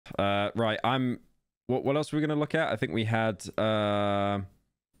Right, what else are we gonna look at? I think we had oh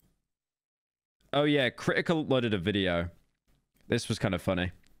yeah, Critical loaded a video. This was kind of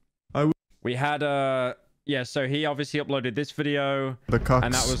funny. We had yeah, so he obviously uploaded this video,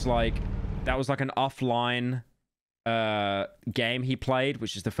 and that was like an offline game he played,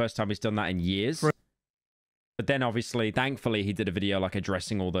 which is the first time he's done that in years. But then obviously, thankfully, he did a video like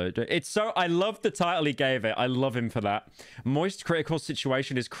addressing all the... It's so... I love the title he gave it. I love him for that. MoistCr1TiKal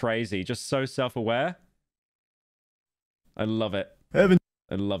situation is crazy. Just so self-aware. I love it. I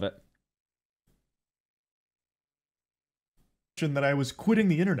love it. That I was quitting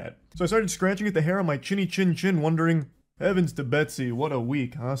the internet. So I started scratching at the hair on my chinny chin chin, wondering, heavens to Betsy, what a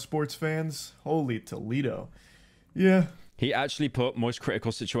week, huh, sports fans? Holy Toledo. Yeah. He actually put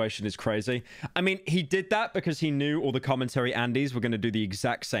MoistCr1TiKal situation is crazy. I mean, he did that because he knew all the commentary Andys were going to do the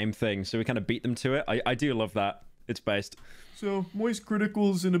exact same thing. So we kind of beat them to it. I do love that. It's based. So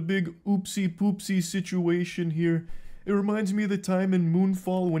MoistCr1TiKal's in a big oopsie poopsie situation here. It reminds me of the time in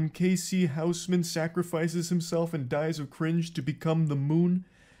Moonfall when KC Houseman sacrifices himself and dies of cringe to become the moon.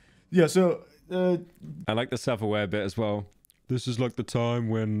 Yeah, so... I like the self-aware bit as well. This is like the time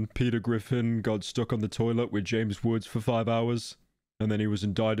when Peter Griffin got stuck on the toilet with James Woods for 5 hours, and then he was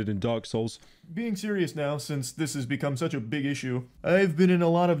indicted in Dark Souls. Being serious now, since this has become such a big issue, I've been in a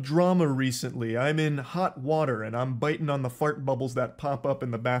lot of drama recently. I'm in hot water, and I'm biting on the fart bubbles that pop up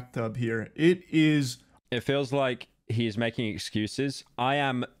in the bathtub here. It feels like he is making excuses. I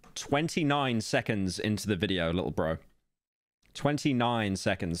am 29 seconds into the video, little bro. 29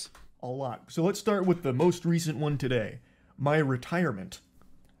 seconds. A lot. So let's start with the most recent one today. My retirement.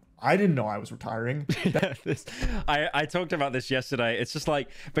 I didn't know I was retiring. I talked about this yesterday. It's just like,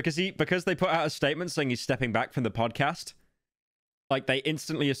 because they put out a statement saying he's stepping back from the podcast, like they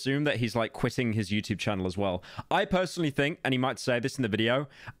instantly assume that he's like quitting his YouTube channel as well. I personally think, and he might say this in the video,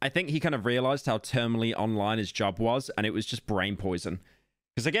 I think he kind of realized how terminally online his job was, and it was just brain poison.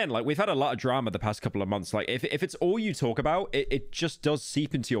 Because again, like we've had a lot of drama the past couple of months. Like if it's all you talk about, it just does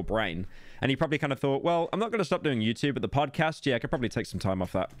seep into your brain. And he probably kind of thought, well, I'm not going to stop doing YouTube, but the podcast, yeah, I could probably take some time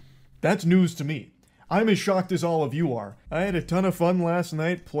off that. That's news to me. I'm as shocked as all of you are. I had a ton of fun last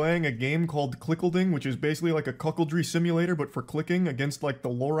night playing a game called Clickleding, which is basically like a cuckoldry simulator, but for clicking against like the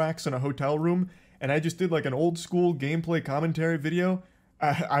Lorax in a hotel room. And I just did like an old school gameplay commentary video.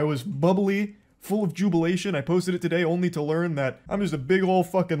 I was bubbly, full of jubilation. I posted it today only to learn that I'm just a big old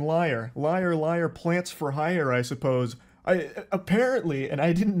fucking liar. Liar, liar, plants for hire, I suppose. Apparently, and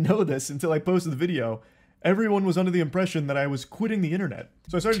I didn't know this until I posted the video, everyone was under the impression that I was quitting the internet.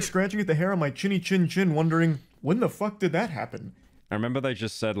 So I started scratching at the hair on my chinny chin chin, wondering, when the fuck did that happen? I remember they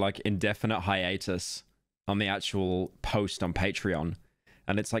just said like indefinite hiatus on the actual post on Patreon.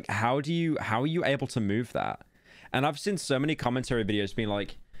 And it's like, how are you able to move that? And I've seen so many commentary videos being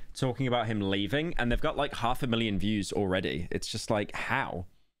like, talking about him leaving, and they've got like 500,000 views already. It's just like, how?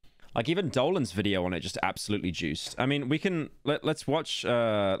 Like even Dolan's video on it just absolutely juiced. I mean, we can let's watch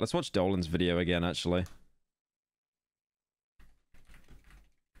Dolan's video again actually.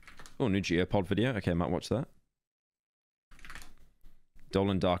 Oh, new Geopod video. Okay, I might watch that.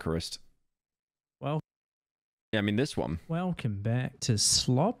 Dolan Darkerist. Well, yeah, I mean this one. Welcome back to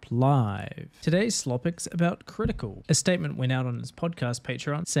Slop Live. Today's Slopic's about Critical. A statement went out on his podcast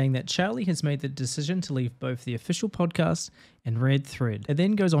Patreon saying that Charlie has made the decision to leave both the official podcast and Red Thread. It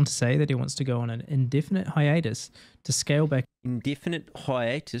then goes on to say that he wants to go on an indefinite hiatus to scale back indefinite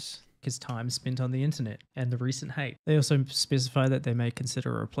hiatus his time spent on the internet and the recent hate. They also specify that they may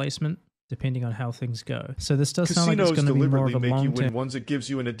consider a replacement depending on how things go. So this does sound like it's going to be more of a long-term... Casinos deliberately make you win ones that gives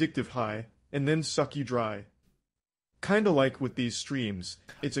you an addictive high and then suck you dry. Kind of like with these streams.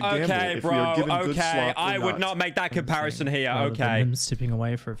 It's a gamble if we are given good slop or I would not make that comparison here. Okay. Him stepping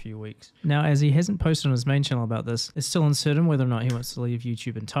away for a few weeks. Now, as he hasn't posted on his main channel about this, it's still uncertain whether or not he wants to leave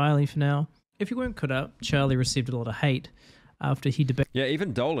YouTube entirely for now. If you weren't caught up, Charlie received a lot of hate after he debated. Yeah,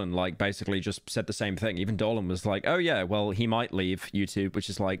 even Dolan like basically just said the same thing. Even Dolan was like, oh yeah, well he might leave YouTube, which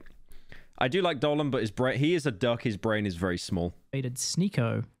is like, I do like Dolan, but his brain, he is a duck, his brain is very small.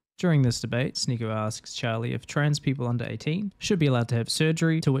 Sneeko. During this debate, Sneeko asks Charlie if trans people under 18 should be allowed to have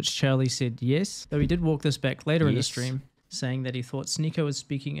surgery, to which Charlie said yes, though he did walk this back later in the stream, saying that he thought Sneeko was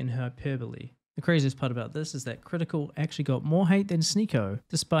speaking in hyperbole. The craziest part about this is that Critical actually got more hate than Sneeko,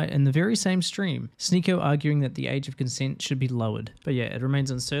 despite in the very same stream, Sneeko arguing that the age of consent should be lowered. But yeah, it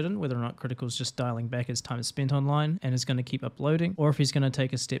remains uncertain whether or not Critical's just dialing back his time spent online and is going to keep uploading, or if he's going to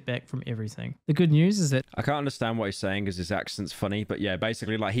take a step back from everything. The good news is that... I can't understand what he's saying because his accent's funny, but yeah,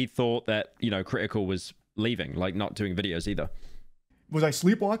 basically like he thought that, you know, Critical was leaving, like not doing videos either. Was I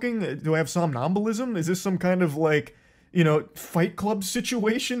sleepwalking? Do I have somnambulism? Is this some kind of like... you know, Fight Club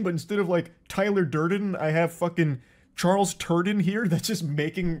situation, but instead of like Tyler Durden, I have fucking Charles Turden here that's just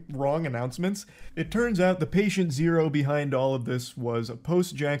making wrong announcements. It turns out the patient zero behind all of this was a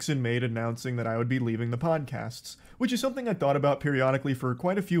post Jackson made announcing that I would be leaving the podcasts, which is something I thought about periodically for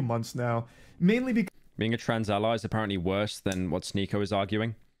quite a few months now, mainly because being a trans ally is apparently worse than what Sneeko is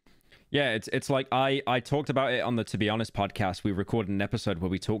arguing. Yeah, it's like I talked about it on the To Be Honest podcast. We recorded an episode where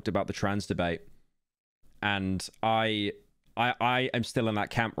we talked about the trans debate, and I am still in that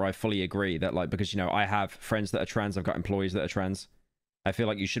camp where I fully agree that, like, because, you know, I have friends that are trans, I've got employees that are trans. I feel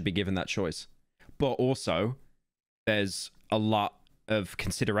like you should be given that choice. But also, there's a lot of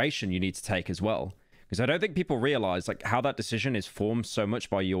consideration you need to take as well. Because I don't think people realize, like, how that decision is formed so much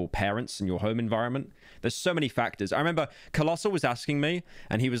by your parents and your home environment. There's so many factors. I remember Colossal was asking me,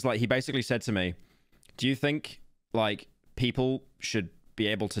 and he was like, he basically said to me, do you think, like, people should be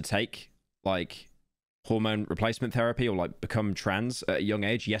able to take, like, hormone replacement therapy or like become trans at a young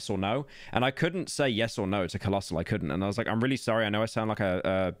age, yes or no? And I couldn't say yes or no to Colossal. I couldn't. And I was like, I'm really sorry. I know I sound like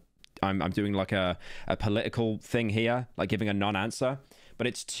I'm doing like a political thing here, like giving a non-answer, but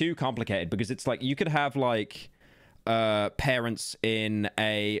it's too complicated, because it's like you could have like parents in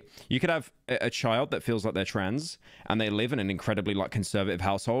you could have a child that feels like they're trans and they live in an incredibly like conservative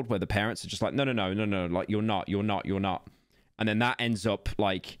household where the parents are just like, no, like you're not. And then that ends up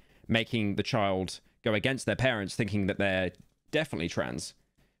like making the child go against their parents, thinking that they're definitely trans.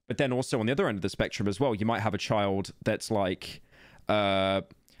 But then also on the other end of the spectrum as well, you might have a child that's like,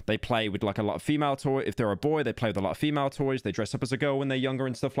 they play with like a lot of female toys. If they're a boy, they play with a lot of female toys. They dress up as a girl when they're younger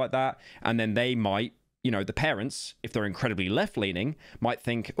and stuff like that. And then they might, you know, the parents, if they're incredibly left-leaning, might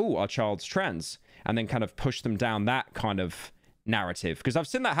think, oh, our child's trans, and then kind of push them down that kind of narrative. Because I've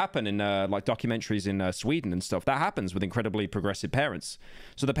seen that happen in like documentaries in Sweden and stuff. That happens with incredibly progressive parents.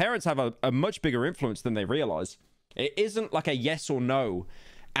 So the parents have a much bigger influence than they realize. It isn't like a yes or no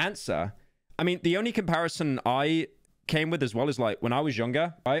answer. I mean, the only comparison I came with as well is like when I was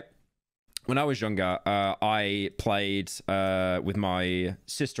younger, right? When I was younger, I played with my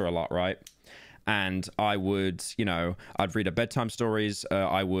sister a lot, right? And I would, you know, I'd read her bedtime stories.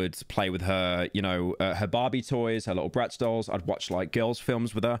 I would play with her, you know, her Barbie toys, her little Bratz dolls. I'd watch like girls'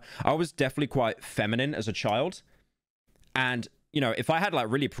 films with her. I was definitely quite feminine as a child. And, you know, if I had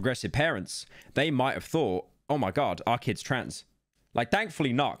like really progressive parents, they might have thought, oh my God, our kid's trans. Like,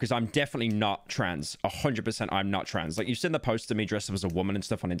 thankfully not, because I'm definitely not trans. 100% I'm not trans. Like, you've seen the posts of me dressed up as a woman and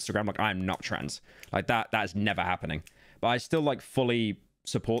stuff on Instagram. Like, I'm not trans. Like, that is never happening. But I still like fully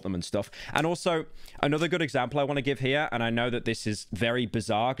support them and stuff. And also another good example I want to give here, and I know that this is very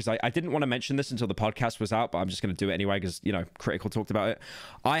bizarre because I didn't want to mention this until the podcast was out, but I'm just going to do it anyway because, you know, Critical talked about it.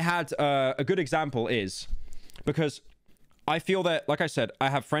 I had a good example is because I feel that, like I said, I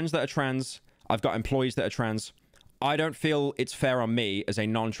have friends that are trans. I've got employees that are trans. I don't feel it's fair on me as a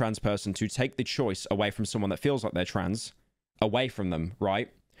non-trans person to take the choice away from someone that feels like they're trans, away from them,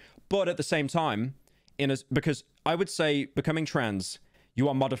 right? But at the same time, because I would say becoming trans, you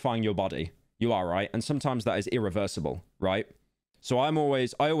are modifying your body. You are, right? And sometimes that is irreversible, right? So I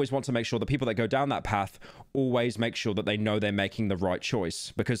always want to make sure that people that go down that path always make sure that they know they're making the right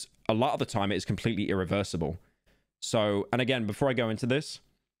choice, because a lot of the time it is completely irreversible. So, and again, before I go into this,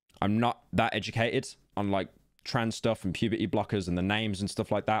 I'm not that educated on like trans stuff and puberty blockers and the names and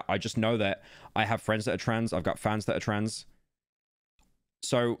stuff like that. I just know that I have friends that are trans. I've got fans that are trans.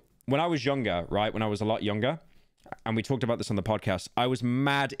 So when I was younger, right? When I was a lot younger, and we talked about this on the podcast, I was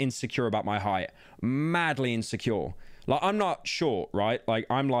mad insecure about my height. Madly insecure. Like, I'm not short, right? Like,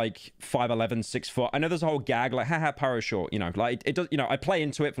 I'm like 5'11", 6 foot. I know there's a whole gag, like, haha, Pyro short, you know, like, it does, you know, I play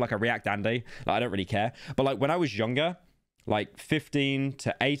into it for like a React Andy. Like, I don't really care. But like, when I was younger, like 15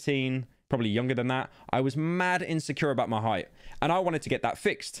 to 18, probably younger than that, I was mad insecure about my height. And I wanted to get that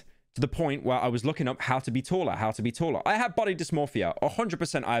fixed to the point where I was looking up how to be taller, how to be taller. I have body dysmorphia.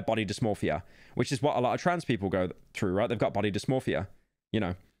 100% I have body dysmorphia, which is what a lot of trans people go through, right? They've got body dysmorphia, you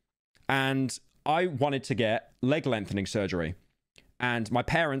know. And I wanted to get leg lengthening surgery. And my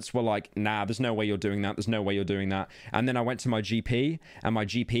parents were like, nah, there's no way you're doing that. There's no way you're doing that. And then I went to my GP, and my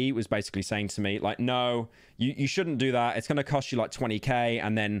GP was basically saying to me, like, no, you shouldn't do that. It's going to cost you like 20K.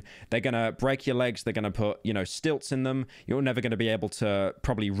 And then they're going to break your legs. They're going to put, you know, stilts in them. You're never going to be able to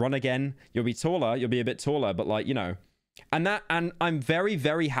probably run again. You'll be taller. You'll be a bit taller. But like, you know, and I'm very,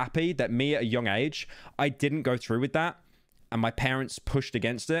 very happy that me at a young age, I didn't go through with that. And my parents pushed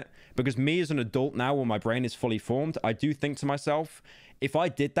against it, because me as an adult now, when my brain is fully formed, I do think to myself, if I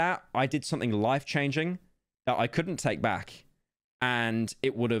did that, I did something life-changing that I couldn't take back, and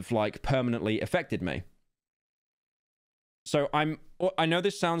it would have like permanently affected me. So I know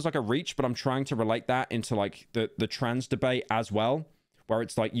this sounds like a reach, but I'm trying to relate that into like the trans debate as well, where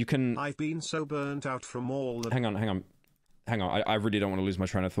it's like you can... I've been so burnt out from all the... Hang on. I really don't want to lose my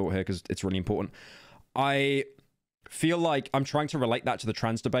train of thought here because it's really important. I feel like I'm trying to relate that to the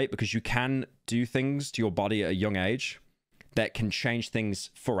trans debate because you can do things to your body at a young age that can change things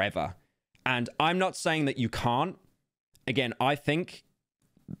forever. And I'm not saying that you can't. Again, I think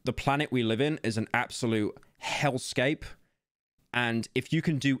the planet we live in is an absolute hellscape. And if you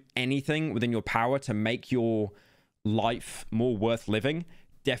can do anything within your power to make your life more worth living,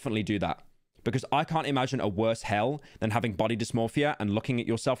 definitely do that. Because I can't imagine a worse hell than having body dysmorphia and looking at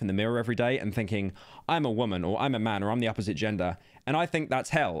yourself in the mirror every day and thinking, I'm a woman or I'm a man or I'm the opposite gender. And I think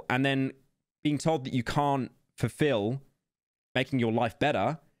that's hell. And then being told that you can't fulfill making your life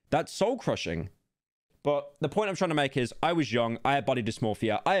better, that's soul crushing. But the point I'm trying to make is I was young. I had body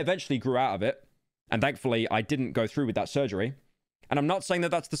dysmorphia. I eventually grew out of it. And thankfully, I didn't go through with that surgery. And I'm not saying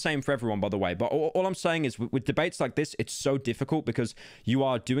that that's the same for everyone, by the way. But all I'm saying is with debates like this, it's so difficult because you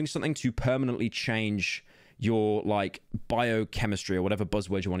are doing something to permanently change your like biochemistry or whatever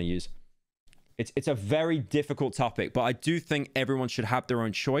buzzword you want to use. It's a very difficult topic, but I do think everyone should have their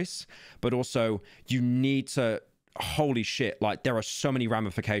own choice. But also you need to, holy shit, like there are so many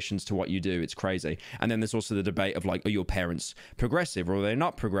ramifications to what you do. It's crazy. And then there's also the debate of like, are your parents progressive or are they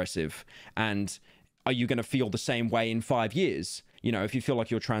not progressive? And are you going to feel the same way in 5 years? You know, if you feel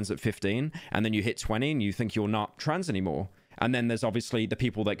like you're trans at 15 and then you hit 20 and you think you're not trans anymore. And then there's obviously the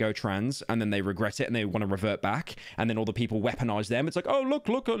people that go trans and then they regret it and they want to revert back. And then all the people weaponize them. It's like, oh,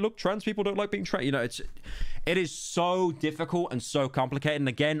 look, trans people don't like being trans. You know, it is so difficult and so complicated. And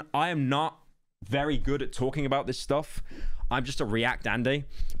again, I am not very good at talking about this stuff. I'm just a React Andy.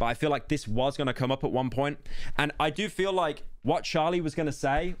 But I feel like this was going to come up at one point. And I do feel like what Charlie was going to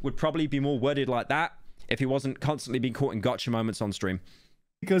say would probably be more worded like that if he wasn't constantly being caught in gotcha moments on stream.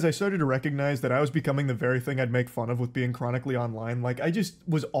 Because I started to recognize that I was becoming the very thing I'd make fun of with being chronically online. Like, I just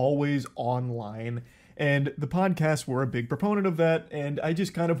was always online, and the podcasts were a big proponent of that, and I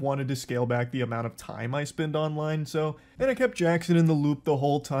just kind of wanted to scale back the amount of time I spend online, so... And I kept Jackson in the loop the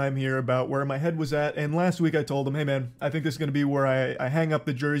whole time here about where my head was at, and last week I told him, hey man, I think this is going to be where I hang up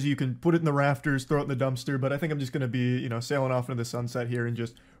the jersey, you can put it in the rafters, throw it in the dumpster, but I think I'm just going to be, you know, sailing off into the sunset here and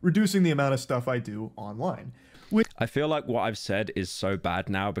just reducing the amount of stuff I do online. I feel like what I've said is so bad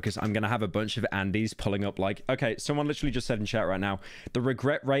now because I'm going to have a bunch of Andys pulling up like, okay, someone literally just said in chat right now, the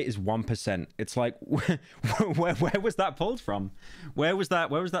regret rate is 1%. It's like, where was that pulled from? Where was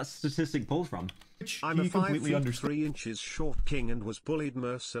that statistic pulled from? I'm a 5 feet 3 inches short king and was bullied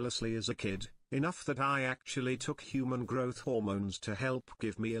mercilessly as a kid, enough that I actually took human growth hormones to help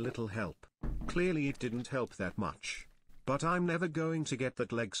give me a little help. Clearly it didn't help that much. But I'm never going to get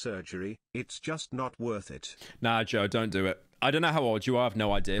that leg surgery, it's just not worth it. Nah, Joe, don't do it. I don't know how old you are, I have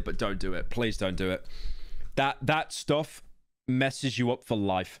no idea, but don't do it. Please don't do it. That stuff messes you up for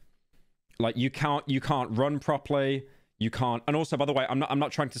life. Like, you can't run properly, you can't... And also, by the way, I'm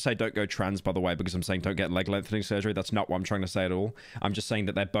not trying to say don't go trans, by the way, because I'm saying don't get leg lengthening surgery. That's not what I'm trying to say at all. I'm just saying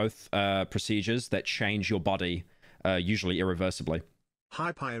that they're both procedures that change your body, usually irreversibly.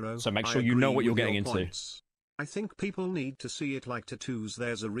 Hi, Pyro. So make sure you know what you're getting into. Points. I think people need to see it like tattoos.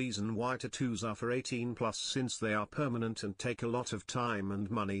 There's a reason why tattoos are for 18+ since they are permanent and take a lot of time and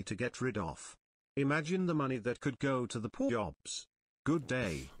money to get rid of. Imagine the money that could go to the poor jobs. Good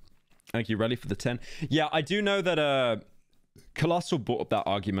day. Thank you. Ready for the 10? Yeah, I do know that Colossal brought up that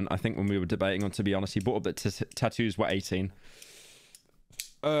argument, I think, when we were debating on, to be honest. He brought up that tattoos were 18.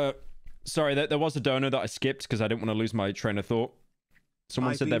 Sorry, there was a donor that I skipped because I didn't want to lose my train of thought.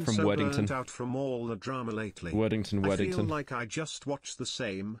 Someone said they're from Worthington. Burnt out from all the drama lately. Worthington. I feel like I just watch the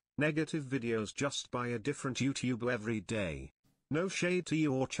same negative videos just by a different YouTuber every day. No shade to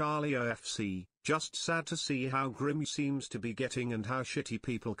you or Charlie OFC, just sad to see how grim he seems to be getting and how shitty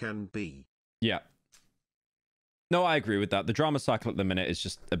people can be. Yeah. No, I agree with that. The drama cycle at the minute is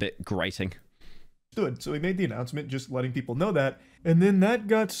just a bit grating. Good. So he made the announcement just letting people know that, and then that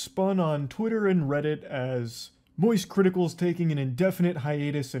got spun on Twitter and Reddit as... MoistCr1TiKal's taking an indefinite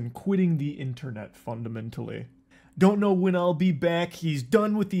hiatus and quitting the internet, fundamentally. Don't know when I'll be back. He's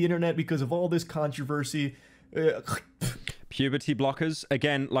done with the internet because of all this controversy. Puberty blockers.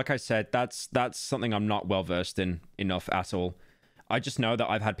 Again, like I said, that's something I'm not well versed in enough at all. I just know that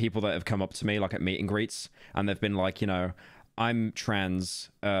I've had people that have come up to me like at meet and greets and they've been like, you know, I'm trans.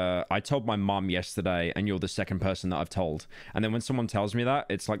 I told my mom yesterday and you're the second person that I've told. And then when someone tells me that,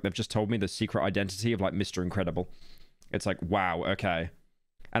 it's like they've just told me the secret identity of like Mr. Incredible. It's like, wow, okay.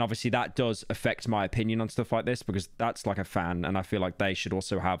 And obviously that does affect my opinion on stuff like this because that's like a fan and I feel like they should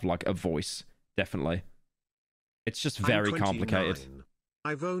also have like a voice, definitely. It's just very complicated.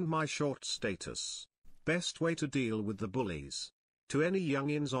 I've owned my short status. Best way to deal with the bullies. To any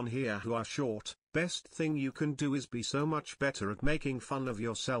youngins on here who are short, best thing you can do is be so much better at making fun of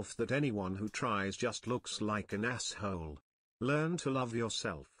yourself that anyone who tries just looks like an asshole. Learn to love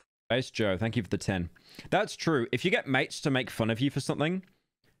yourself. Base Joe, thank you for the 10. That's true. If you get mates to make fun of you for something,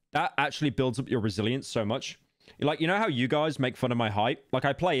 that actually builds up your resilience so much. Like, you know how you guys make fun of my height? Like,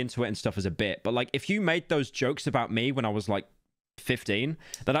 I play into it and stuff as a bit, but like, if you made those jokes about me when I was like 15,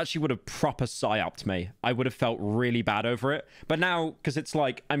 that actually would have proper psyoped me. I would have felt really bad over it. But now, because it's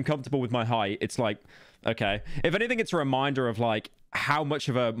like, I'm comfortable with my height, it's like, okay. If anything, it's a reminder of like, how much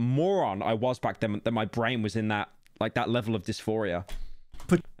of a moron I was back then, that my brain was in that, like, that level of dysphoria.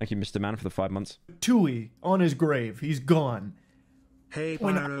 Thank you, Mr. Man, for the 5 months. Tui, on his grave. He's gone. Hey,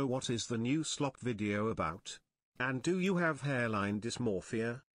 Pyro, what is the new slop video about? And do you have hairline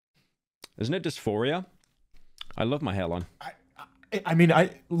dysmorphia? Isn't it dysphoria? I love my hairline. I mean,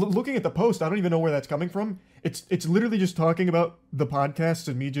 looking at the post, I don't even know where that's coming from. It's literally just talking about the podcast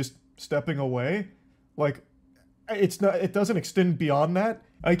and me just stepping away. Like, it doesn't extend beyond that.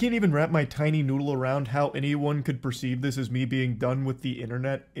 I can't even wrap my tiny noodle around how anyone could perceive this as me being done with the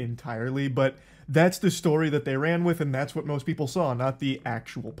internet entirely, but that's the story that they ran with, and that's what most people saw, not the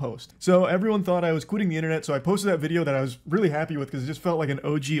actual post. So everyone thought I was quitting the internet, so I posted that video that I was really happy with because it just felt like an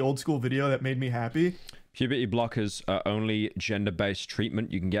OG old school video that made me happy. Puberty blockers are only gender-based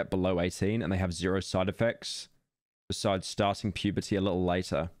treatment you can get below 18, and they have 0 side effects besides starting puberty a little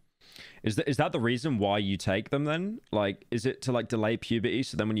later. Is that the reason why you take them then? Like, is it to like delay puberty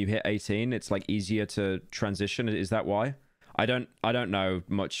so then when you hit 18 it's like easier to transition? Is that why? I don't know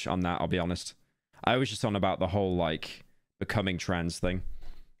much on that, I'll be honest. I was just on about the whole like becoming trans thing.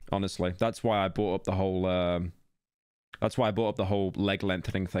 Honestly, that's why I brought up the whole leg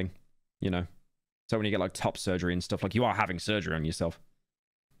lengthening thing, you know. So when you get like top surgery and stuff, like you are having surgery on yourself.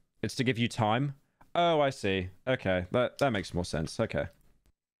 It's to give you time. Oh, I see. Okay, that makes more sense. Okay.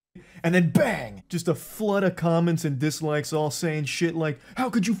 And then bang! Just a flood of comments and dislikes all saying shit like, how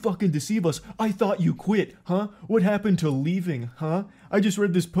could you fucking deceive us? I thought you quit, huh? What happened to leaving, huh? I just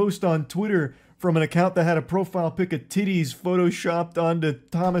read this post on Twitter from an account that had a profile pic of titties photoshopped onto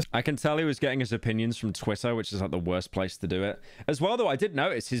Thomas. I can tell he was getting his opinions from Twitter, which is like the worst place to do it. As well, though, I did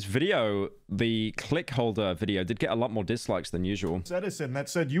notice his video, the click holder video, did get a lot more dislikes than usual. Edison that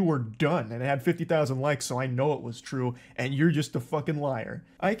said you were done, and it had 50,000 likes, so I know it was true, and you're just a fucking liar.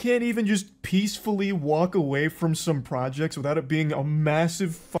 I can't even just peacefully walk away from some projects without it being a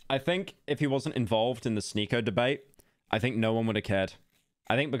massive I think if he wasn't involved in the Sneeko debate, I think no one would have cared.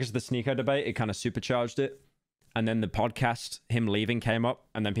 I think because of the Sneeko debate, it kind of supercharged it. And then the podcast, him leaving, came up.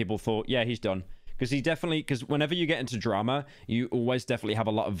 And then people thought, yeah, he's done. Because whenever you get into drama, you always definitely have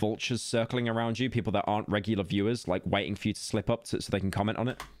a lot of vultures circling around you. People that aren't regular viewers, like waiting for you to slip up so they can comment on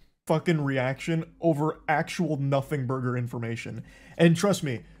it. Fucking reaction over actual nothing burger information. And trust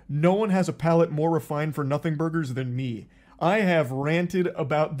me, no one has a palate more refined for nothing burgers than me. I have ranted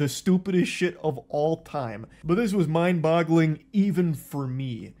about the stupidest shit of all time, but this was mind-boggling even for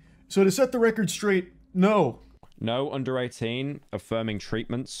me. So to set the record straight, no. No under 18 affirming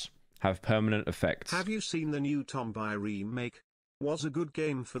treatments have permanent effects. Have you seen the new Tombi remake? Was a good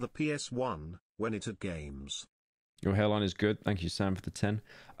game for the PS1 when it had games. Your hairline is good. Thank you, Sam, for the 10.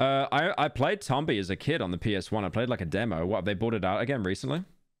 I played Tombi as a kid on the PS1. I played like a demo. What, they brought it out again recently?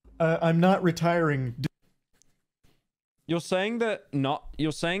 I'm not retiring. You're saying that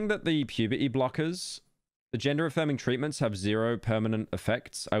the puberty blockers, the gender affirming treatments have 0 permanent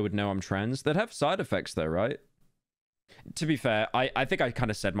effects. I would know I'm trans. They'd have side effects though, right? To be fair, I think I kind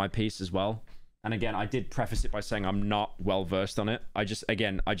of said my piece as well. And again, I did preface it by saying I'm not well versed on it. I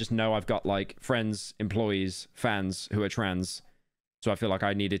just know I've got like friends, employees, fans who are trans. So I feel like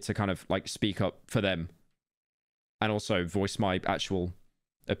I needed to kind of like speak up for them. And also voice my actual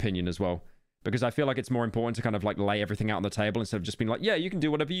opinion as well. Because I feel like it's more important to kind of like lay everything out on the table instead of just being like, yeah, you can do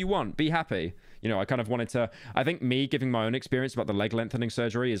whatever you want. Be happy. You know, I kind of wanted to... I think me giving my own experience about the leg lengthening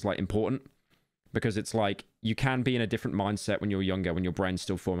surgery is like important. Because it's like, you can be in a different mindset when you're younger, when your brain's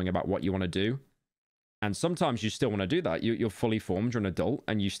still forming about what you want to do. And sometimes you still want to do that. You're fully formed, you're an adult,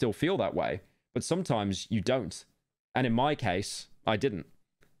 and you still feel that way. But sometimes you don't. And in my case, I didn't.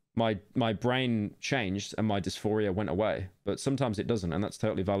 My brain changed and my dysphoria went away. But sometimes it doesn't, and that's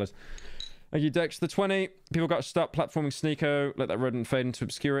totally valid. Thank you, Dex. The 20. People got to stop platforming Sneeko. Let that rodent fade into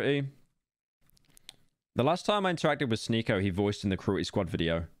obscurity. The last time I interacted with Sneeko, he voiced in the Cruelty Squad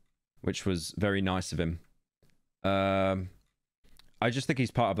video, which was very nice of him. I just think he's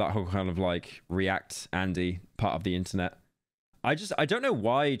part of that whole kind of like React Andy part of the internet. I don't know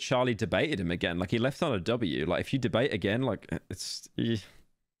why Charlie debated him again. Like, he left on a W. Like, if you debate again, like, it's...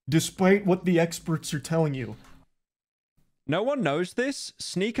 Despite what the experts are telling you. No one knows this?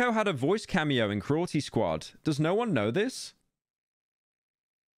 Sneeko had a voice cameo in Cruelty Squad. Does no one know this?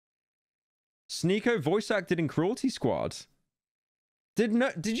 Sneeko voice acted in Cruelty Squad. Did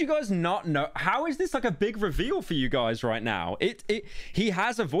you guys not know? How is this like a big reveal for you guys right now? He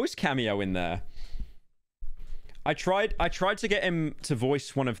has a voice cameo in there. I tried to get him to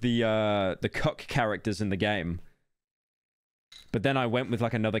voice one of the cuck characters in the game. But then I went with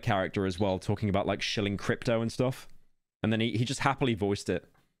like another character as well, talking about like shilling crypto and stuff. And then he just happily voiced it.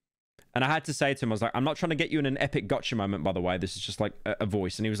 And I had to say to him, I was like, I'm not trying to get you in an epic gotcha moment, by the way. This is just like a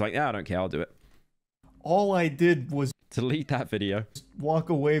voice. And he was like, yeah, I don't care. I'll do it. All I did was delete that video. Walk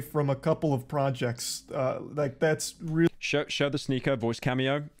away from a couple of projects. Like, that's really... Show the Sneeko voice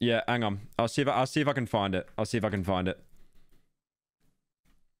cameo. Yeah, hang on. I'll see if I can find it. I'll see if I can find it.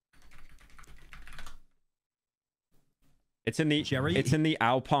 It's in the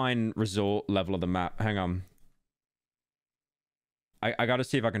Alpine Resort level of the map. Hang on. I gotta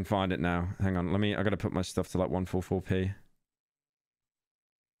see if I can find it now. Hang on. I gotta put my stuff to like 144p.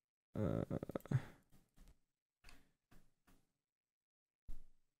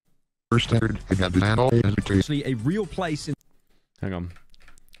 First heard actually a real place in... Hang on.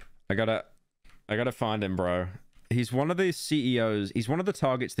 I gotta find him, bro. He's one of the CEOs. He's one of the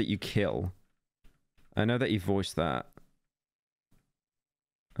targets that you kill. I know that he voiced that.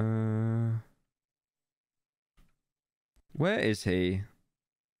 Where is he?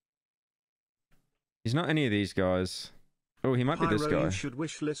 He's not any of these guys. Oh, he might be this guy.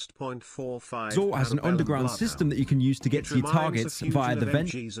 Zor has an underground system that you can use to get to your targets via the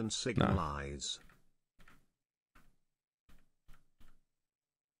vent. No.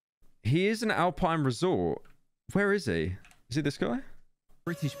 He is an Alpine Resort. Where is he? Is he this guy?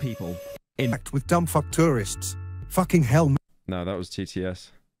 British people. With dumb fuck tourists. Fucking hell. No, that was TTS.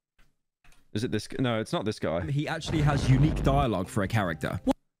 Is it this? No, it's not this guy. He actually has unique dialogue for a character.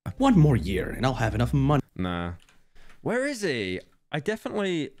 One more year and I'll have enough money. Nah. Where is he? I'm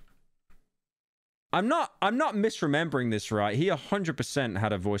not misremembering this right. He 100%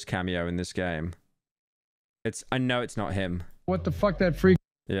 had a voice cameo in this game. I know it's not him. What the fuck, that freak?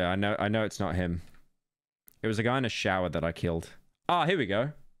 Yeah, I know it's not him. It was a guy in a shower that I killed. Ah, here we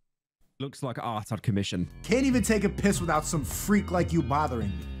go. Looks like art on commission. Can't even take a piss without some freak like you bothering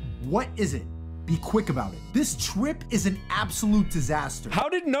me. What is it? Be quick about it. This trip is an absolute disaster. How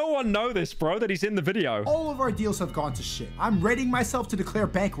did no one know this, bro, that he's in the video? All of our deals have gone to shit. I'm readying myself to declare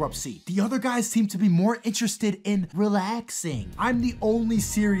bankruptcy. The other guys seem to be more interested in relaxing. I'm the only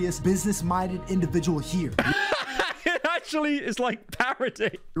serious business-minded individual here. It actually is like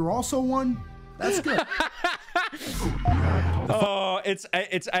parody. You're also one? That's good. Oh, it's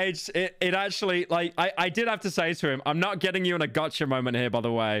aged. It actually, like, I did have to say to him, I'm not getting you in a gotcha moment here, by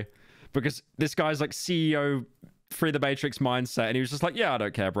the way. Because this guy's like CEO Free the Matrix mindset. And he was just like, yeah, I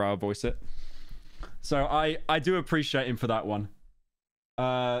don't care, bro. I'll voice it. So I do appreciate him for that one.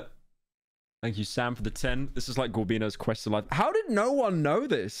 Thank you, Sam, for the 10. This is like Gorbino's Quest of Life. How did no one know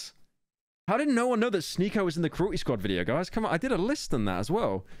this? How did no one know that Sneeko was in the Cruelty Squad video, guys? Come on, I did a list on that as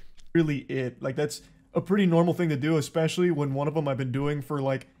well. Really it. Like, that's a pretty normal thing to do, especially when one of them I've been doing for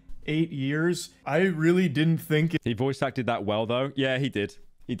like 8 years. I really didn't think He voice acted that well, though. Yeah, he did.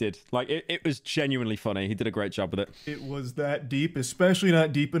 He did. Like, it was genuinely funny. He did a great job with it. It was that deep, especially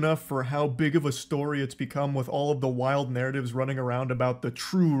not deep enough for how big of a story it's become with all of the wild narratives running around about the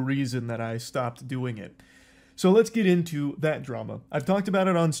true reason that I stopped doing it. So let's get into that drama. I've talked about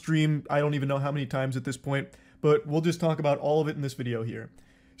it on stream, I don't even know how many times at this point, but we'll just talk about all of it in this video here.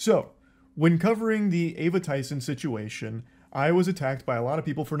 So, when covering the Ava Tyson situation, I was attacked by a lot of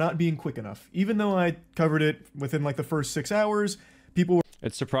people for not being quick enough. Even though I covered it within like the first 6 hours, people were...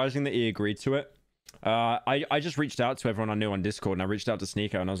 It's surprising that he agreed to it. I just reached out to everyone I knew on Discord, and I reached out to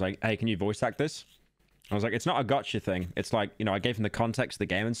Sneeko, and I was like, hey, can you voice act this? I was like, it's not a gotcha thing. It's like, you know, I gave him the context of the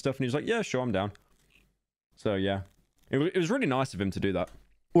game and stuff, and he was like, yeah, sure, I'm down. So, yeah. It was really nice of him to do that.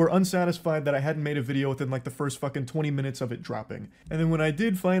 Were unsatisfied that I hadn't made a video within like the first fucking 20 minutes of it dropping. And then when I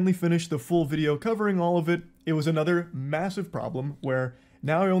did finally finish the full video covering all of it, it was another massive problem where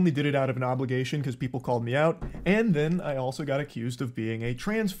now I only did it out of an obligation because people called me out, and then I also got accused of being a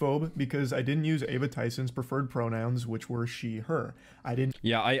transphobe because I didn't use Ava Tyson's preferred pronouns, which were she, her. I didn't...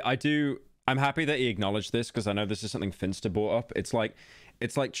 Yeah, I do... I'm happy that he acknowledged this because I know this is something Finster brought up. It's like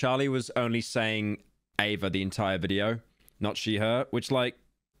Charlie was only saying Ava the entire video, not she, her, which, like,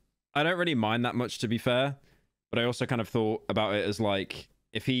 I don't really mind that much, to be fair, but I also kind of thought about it as, like,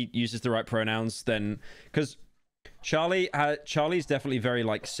 if he uses the right pronouns, then... Because Charlie's definitely very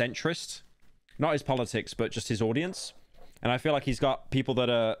like centrist, not his politics, but just his audience. And I feel like he's got people that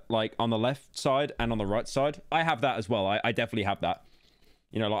are like on the left side and on the right side. I have that as well. I definitely have that.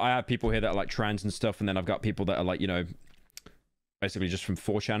 You know, like I have people here that are like trans and stuff, and then I've got people that are like, you know, basically just from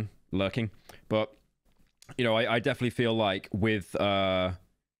 4chan lurking. But you know, I definitely feel like with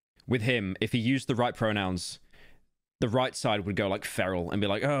him, if he used the right pronouns, the right side would go like feral and be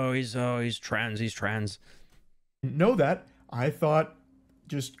like, oh, he's trans. Know that. I thought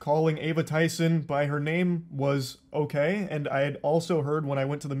just calling Ava Tyson by her name was okay, and I had also heard when I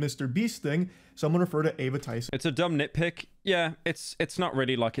went to the Mr. Beast thing, someone refer to Ava Tyson. It's a dumb nitpick. Yeah, it's not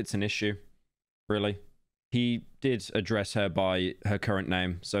really like it's an issue, really. He did address her by her current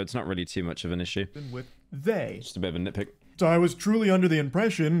name, so it's not really too much of an issue. With they. Just a bit of a nitpick. So I was truly under the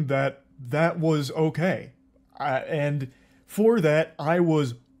impression that that was okay. And for that, I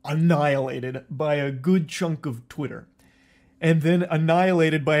was annihilated by a good chunk of Twitter. And then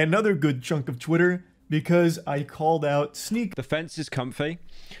annihilated by another good chunk of Twitter because I called out Sneak. The fence is comfy.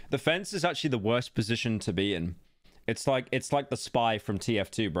 The fence is actually the worst position to be in. It's like the spy from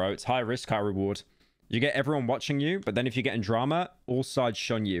TF2, bro. It's high risk, high reward. You get everyone watching you, but then if you get in drama, all sides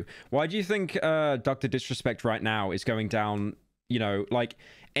shun you. Why do you think Dr. Disrespect right now is going down, you know, like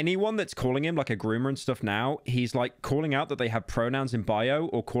anyone that's calling him like a groomer and stuff now, he's like calling out that they have pronouns in bio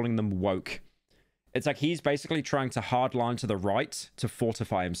or calling them woke. It's like he's basically trying to hardline to the right to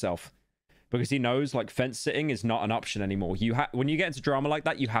fortify himself. Because he knows like fence sitting is not an option anymore. When you get into drama like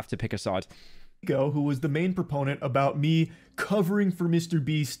that, you have to pick a side. Who was the main proponent about me covering for Mr.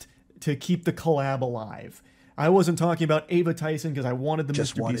 Beast to keep the collab alive. I wasn't talking about Ava Tyson because I wanted the Mr.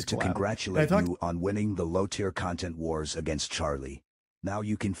 Beast collab. Just wanted to congratulate you on winning the low-tier content wars against Charlie. Now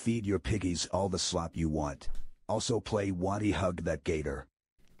you can feed your piggies all the slop you want. Also play Waddy Hug That Gator.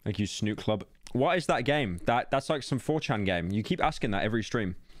 Thank you, Snoot Club. What is that game? That's like some 4chan game. You keep asking that every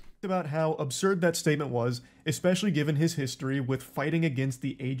stream. About how absurd that statement was, especially given his history with fighting against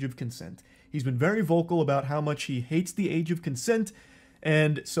the age of consent. He's been very vocal about how much he hates the age of consent,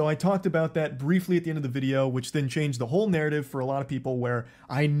 and so I talked about that briefly at the end of the video, which then changed the whole narrative for a lot of people where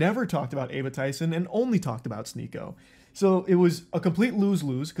I never talked about Ava Tyson and only talked about Sneako. So it was a complete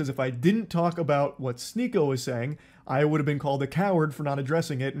lose-lose, because if I didn't talk about what Sneako was saying, I would have been called a coward for not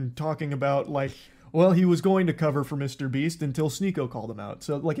addressing it and talking about, like, well, he was going to cover for Mr. Beast until Sneako called him out.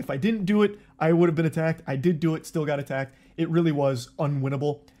 So, like, if I didn't do it, I would have been attacked. I did do it, still got attacked. It really was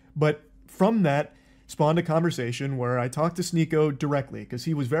unwinnable. But from that spawned a conversation where I talked to Sneako directly, because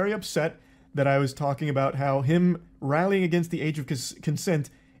he was very upset that I was talking about how him rallying against the age of consent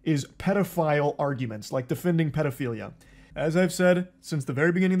is pedophile arguments, like defending pedophilia. As I've said since the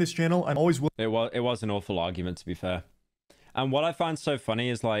very beginning of this channel, I'm always willing. It was an awful argument, to be fair. And what I find so funny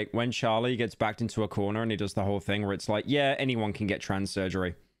is, like, when Charlie gets backed into a corner and he does the whole thing where it's like, yeah, anyone can get trans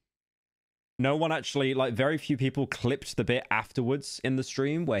surgery. No one actually, like, very few people clipped the bit afterwards in the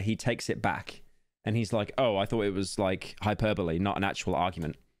stream where he takes it back. And he's like, oh, I thought it was, like, hyperbole, not an actual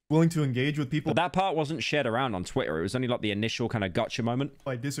argument. Willing to engage with people. But that part wasn't shared around on Twitter. It was only, like, the initial kind of gotcha moment.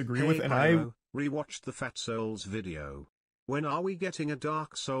 I disagree with, and I rewatched the Fat Souls video. When are we getting a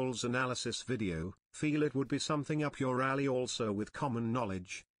Dark Souls analysis video? Feel it would be something up your alley. Also with common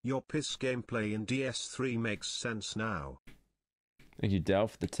knowledge, your piss gameplay in DS3 makes sense now. Thank you, Del,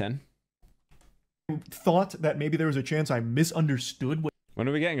 for the 10. Thought that maybe there was a chance I misunderstood what... When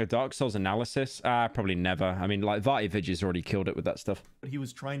are we getting a Dark Souls analysis? Probably never. I mean, like, VartyVidge's already killed it with that stuff. What he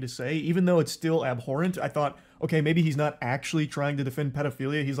was trying to say, even though it's still abhorrent, I thought, okay, maybe he's not actually trying to defend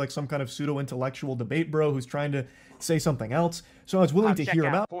pedophilia. He's like some kind of pseudo-intellectual debate bro who's trying to say something else. So I was willing to hear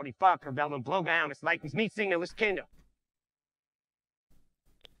him out. 45 Cabellum Blowdown. It's like me singing this kingdom.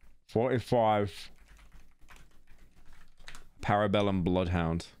 45 Parabellum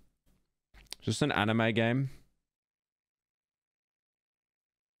Bloodhound. Just an anime game.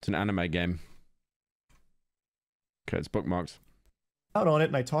 It's an anime game. Okay, it's bookmarked. Out on it,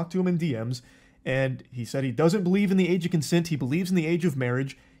 and I talked to him in DMs, and he said he doesn't believe in the age of consent. He believes in the age of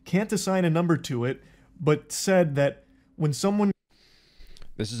marriage. Can't assign a number to it, but said that when someone...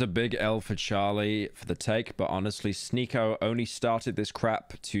 This is a big L for Charlie for the take, but honestly, Sneako only started this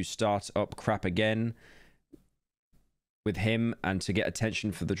crap to start up crap again with him and to get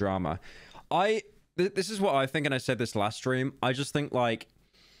attention for the drama. This is what I think, and I said this last stream. I just think, like,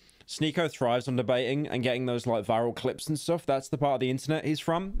 Sneako thrives on debating and getting those, like, viral clips and stuff. That's the part of the internet he's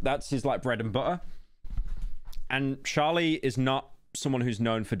from. That's his, like, bread and butter. And Charlie is not someone who's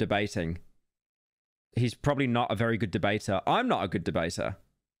known for debating. He's probably not a very good debater. I'm not a good debater.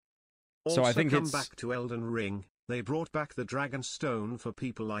 Also, so I think come back to Elden Ring. They brought back the Dragon Stone for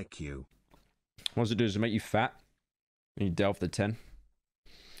people like you. What does it do? Does it make you fat? You delve the 10.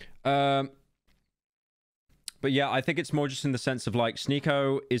 But yeah, I think it's more just in the sense of like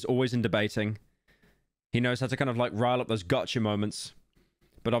Sneeko is always in debating. He knows how to kind of like rile up those gotcha moments.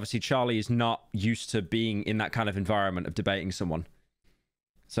 But obviously Charlie is not used to being in that kind of environment of debating someone.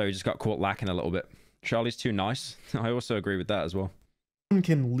 So he just got caught lacking a little bit. Charlie's too nice. I also agree with that as well.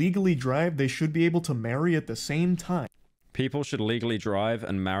 Can legally drive, they should be able to marry at the same time. People should legally drive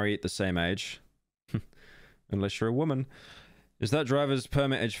and marry at the same age. Unless you're a woman. Is that driver's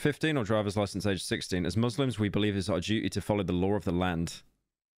permit age 15 or driver's license age 16? As Muslims, we believe it's our duty to follow the law of the land.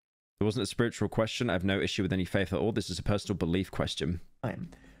 It wasn't a spiritual question. I have no issue with any faith at all. This is a personal belief question.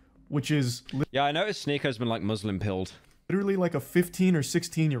 Which is... Yeah, I noticed Sneeko's been like Muslim pilled. Literally like a 15 or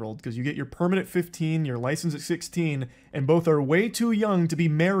 16-year-old, because you get your permit at 15, your license at 16, and both are way too young to be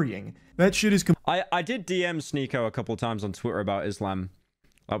marrying. That shit is... I did DM Sneeko a couple times on Twitter about Islam.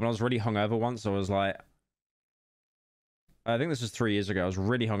 Like when I was really hungover once, I was like... I think this was 3 years ago. I was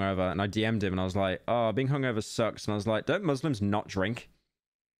really hungover, and I DM'd him, and I was like, oh, being hungover sucks. And I was like, don't Muslims not drink?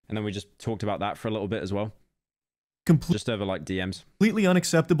 And then we just talked about that for a little bit as well. Just over, like, DMs. Completely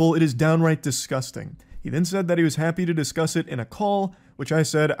unacceptable. It is downright disgusting. He then said that he was happy to discuss it in a call, which I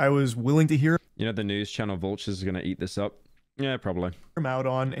said I was willing to hear. You know the news channel Vultures is going to eat this up? Yeah, probably. Him out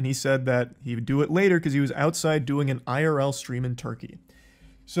on, and he said that he would do it later because he was outside doing an IRL stream in Turkey.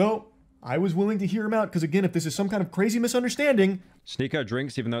 So... I was willing to hear him out, because again, if this is some kind of crazy misunderstanding... Sneeko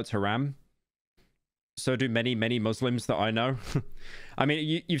drinks even though it's haram. So do many, many Muslims that I know. I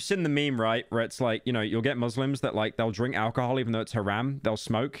mean, you've seen the meme, right? Where it's like, you know, you'll get Muslims that, like, they'll drink alcohol even though it's haram. They'll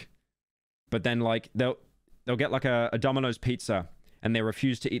smoke. But then, like, they'll get, like, a Domino's pizza, and they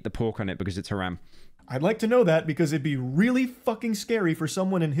refuse to eat the pork on it because it's haram. I'd like to know that, because it'd be really fucking scary for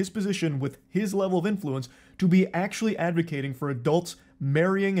someone in his position with his level of influence to be actually advocating for adults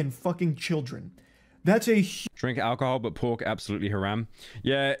marrying and fucking children. That's a... Drink alcohol, but pork absolutely haram.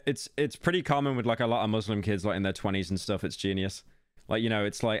 Yeah, it's pretty common with, like, a lot of Muslim kids, like, in their 20s and stuff. It's genius. Like, you know,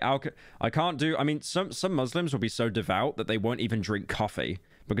 it's like... I can't do... I mean, some Muslims will be so devout that they won't even drink coffee,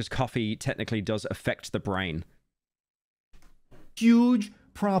 because coffee technically does affect the brain. Huge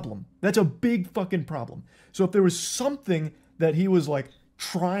problem. That's a big fucking problem. So if there was something that he was, like,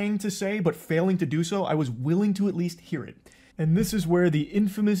 trying to say but failing to do so, I was willing to at least hear it. And this is where the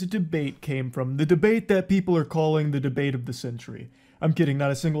infamous debate came from. The debate that people are calling the debate of the century. I'm kidding, not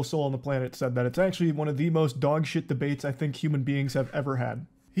a single soul on the planet said that. It's actually one of the most dogshit debates I think human beings have ever had.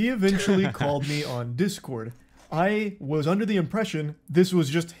 He eventually called me on Discord. I was under the impression this was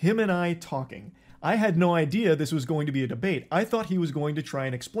just him and I talking. I had no idea this was going to be a debate. I thought he was going to try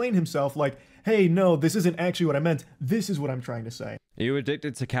and explain himself like, hey, no, this isn't actually what I meant. This is what I'm trying to say. Are you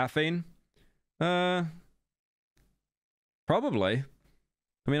addicted to caffeine? Probably.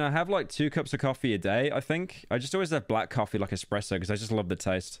 I mean, I have like 2 cups of coffee a day, I think. I just always have black coffee like espresso because I just love the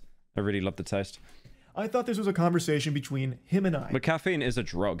taste. I really love the taste. I thought this was a conversation between him and I. But caffeine is a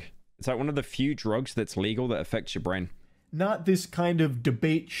drug. It's like one of the few drugs that's legal that affects your brain. Not this kind of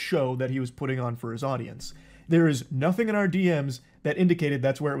debate show that he was putting on for his audience. There is nothing in our DMs that indicated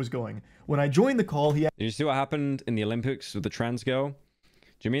that's where it was going. When I joined the call, he... Did you see what happened in the Olympics with the trans girl?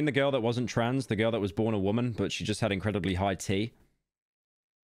 Do you mean the girl that wasn't trans, the girl that was born a woman, but she just had incredibly high T?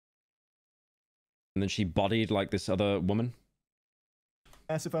 And then she bodied like this other woman?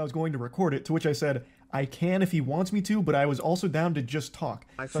 Asked if I was going to record it, to which I said, I can if he wants me to, but I was also down to just talk.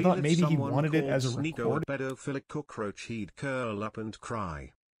 So I thought maybe he wanted it as a record. Pedophilic cockroach, he'd curl up and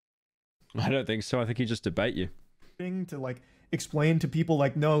cry. I don't think so. I think he'd just debate you. To like explain to people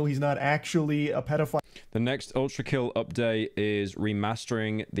like, no, he's not actually a pedophile. The next MoistCr1TiKal update is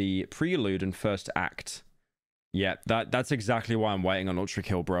remastering the prelude and first act. Yeah, that's exactly why I'm waiting on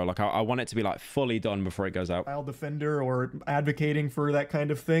MoistCr1TiKal, bro. Like, I want it to be like fully done before it goes out. Defender or advocating for that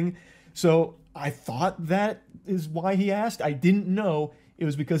kind of thing. So I thought that is why he asked. I didn't know it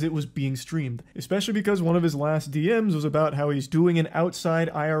was because it was being streamed. Especially because one of his last DMs was about how he's doing an outside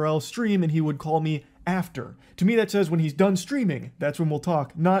IRL stream and he would call me after. To me, that says when he's done streaming, that's when we'll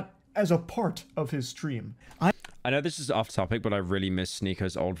talk, not as a part of his stream. I know this is off topic, but I really miss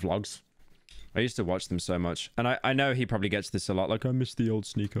Sneeko's old vlogs. I used to watch them so much. And I know he probably gets this a lot. Like, I miss the old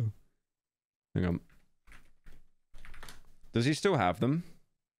Sneeko. Hang on. Does he still have them?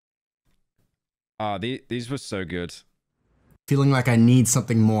 Ah, these were so good. Feeling like I need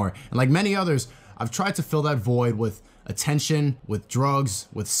something more. And like many others, I've tried to fill that void with attention, with drugs,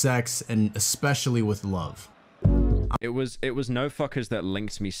 with sex, and especially with love. It was no fuckers that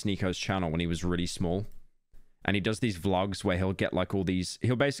linked me Sneeko's channel when he was really small. And he does these vlogs where he'll get like all these,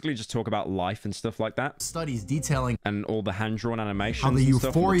 he'll basically just talk about life and stuff like that. Studies detailing and all the hand-drawn animations. How the and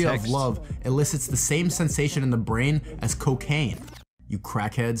stuff euphoria and the of love elicits the same sensation in the brain as cocaine. You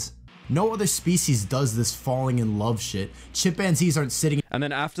crackheads. No other species does this falling in love shit. Chimpanzees aren't sitting. And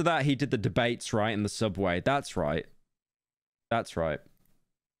then after that, he did the debates, right, in the subway. That's right. That's right.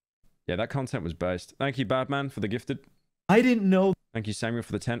 Yeah, that content was based. Thank you, Badman, for the gifted. I didn't know. Thank you, Samuel,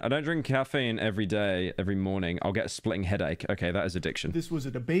 for the 10. I don't drink caffeine every day, every morning. I'll get a splitting headache. Okay, that is addiction. This was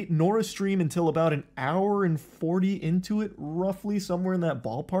a debate nor a stream until about an hour and 40 into it, roughly somewhere in that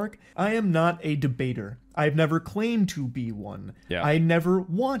ballpark. I am not a debater. I've never claimed to be one. Yeah. I never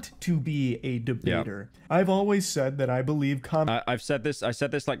want to be a debater. Yeah. I've always said that I believe I said this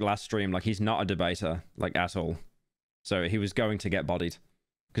like last stream, like he's not a debater, like at all. So he was going to get bodied.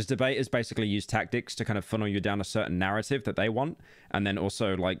 Because debaters basically use tactics to kind of funnel you down a certain narrative that they want, and then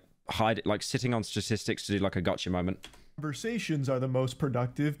also like hide it, like sitting on statistics to do like a gotcha moment. Conversations are the most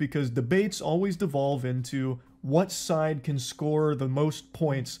productive because debates always devolve into what side can score the most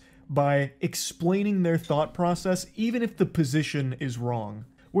points by explaining their thought process, even if the position is wrong.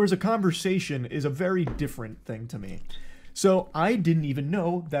 Whereas a conversation is a very different thing to me. So I didn't even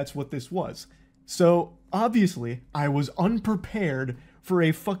know that's what this was. So obviously I was unprepared for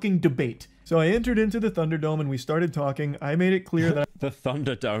a fucking debate. So I entered into the Thunderdome and we started talking. I made it clear that the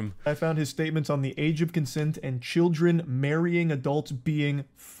Thunderdome. I found his statements on the age of consent and children marrying adults being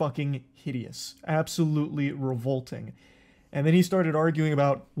fucking hideous. Absolutely revolting. And then he started arguing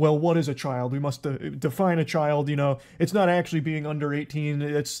about, well, what is a child? We must define a child, you know. It's not actually being under 18.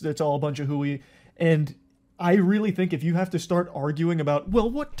 It's all a bunch of hooey. And I really think if you have to start arguing about, well,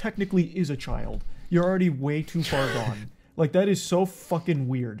 what technically is a child? You're already way too far gone. Like, that is so fucking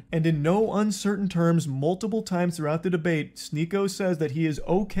weird. And in no uncertain terms, multiple times throughout the debate, Sneeko says that he is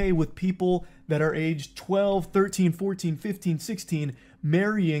okay with people that are aged 12, 13, 14, 15, 16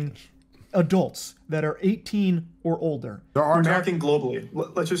 marrying adults that are 18 or older. We're talking globally.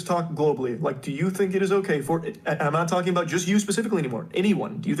 Let's just talk globally. Like, do you think it is okay for, I'm not talking about just you specifically anymore,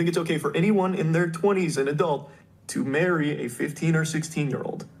 anyone. Do you think it's okay for anyone in their 20s, an adult, to marry a 15 or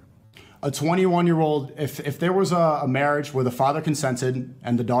 16-year-old? A 21-year-old, if there was a marriage where the father consented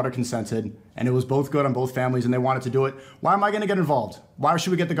and the daughter consented, and it was both good on both families and they wanted to do it, why am I going to get involved? Why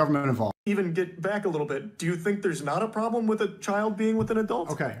should we get the government involved? Even get back a little bit. Do you think there's not a problem with a child being with an adult?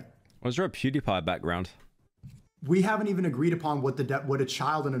 Okay. Was there a PewDiePie background? We haven't even agreed upon what a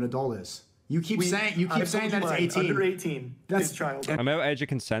child and an adult is. You keep saying that it's 18. Under 18. That's child. I know age of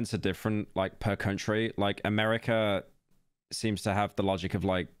consents are different, like per country. Like America seems to have the logic of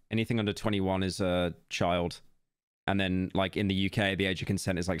like anything under 21 is a child, and then like in the UK the age of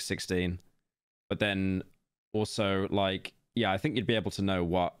consent is like 16. But then also like, yeah, I think you'd be able to know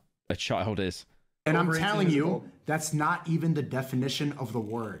what a child is. And I'm telling you, that's not even the definition of the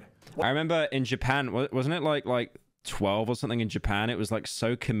word. I remember in Japan, wasn't it like 12 or something in Japan? It was like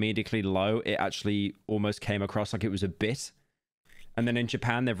so comedically low, it actually almost came across like it was a bit. And then in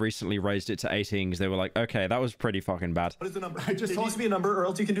Japan, they've recently raised it to 18 because they were like, okay, that was pretty fucking bad. What is the number? It needs to be a number or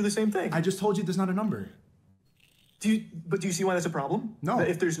else you can do the same thing. I just told you there's not a number. But do you see why that's a problem? No. That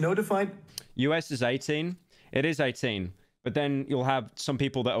if there's no defined... US is 18. It is 18. But then you'll have some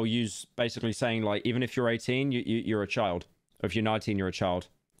people that will use basically saying like, even if you're 18, you're a child. Or if you're 19, you're a child.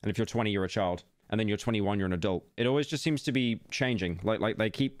 And if you're 20, you're a child. And then you're 21, you're an adult. It always just seems to be changing. Like they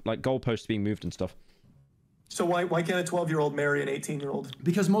keep like goalposts being moved and stuff. So why can't a 12-year-old marry an 18-year-old?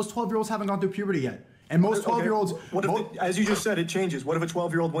 Because most 12-year-olds haven't gone through puberty yet. And most 12-year-olds... What if, as you just said, it changes. What if a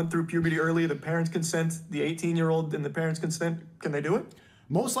 12-year-old went through puberty early, the parents consent, the 18-year-old and the parents consent? Can they do it?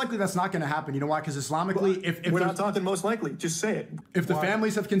 Most likely that's not going to happen. You know why? Because Islamically, if we're not talking most likely, just say it. If the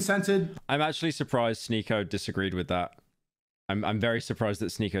families have consented... I'm actually surprised Sneeko disagreed with that. I'm very surprised that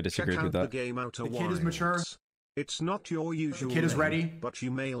Sneeko disagreed with that. The game Outer The kid is mature. It's not your usual The kid is ready. But you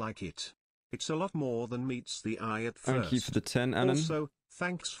may like it. It's a lot more than meets the eye at first. Thank you for the 10, Annan. Also,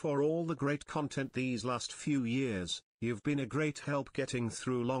 thanks for all the great content these last few years. You've been a great help getting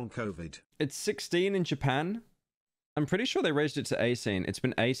through long COVID. It's 16 in Japan. I'm pretty sure they raised it to 18. It's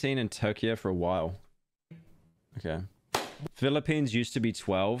been 18 in Tokyo for a while. Okay. Philippines used to be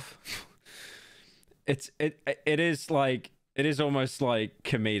 12. It is almost like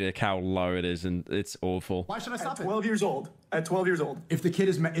comedic how low it is, and it's awful. Why should I stop at 12 years old? At 12 years old. If the kid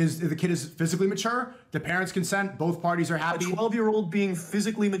is physically mature, the parents consent, both parties are happy. A 12-year-old being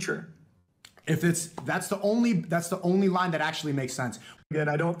physically mature. If that's the only line that actually makes sense. Again,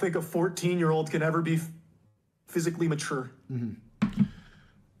 I don't think a 14-year-old can ever be physically mature. Mm-hmm.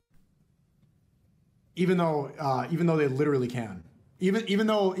 Even though they literally can. Even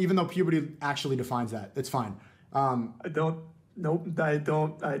though puberty actually defines that, it's fine. I don't. Nope. I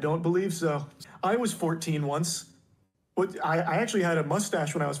don't believe so. I was 14 once. I actually had a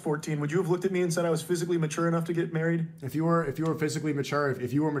mustache when I was 14. Would you have looked at me and said I was physically mature enough to get married? If you were physically mature,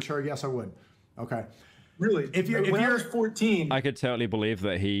 if you were mature, yes, I would. Okay. Really? When I was 14, I could totally believe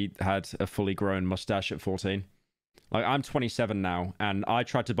that he had a fully grown mustache at 14. Like, I'm 27 now, and I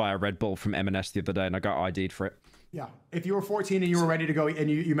tried to buy a Red Bull from M&S the other day, and I got ID'd for it. Yeah. If you were 14 and you were ready to go,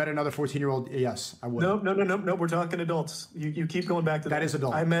 and you met another 14-year-old, yes, I would. No. We're talking adults. You keep going back to that. That is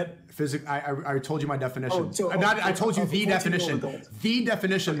adult. I met... I told you my definition. I told you the definition. The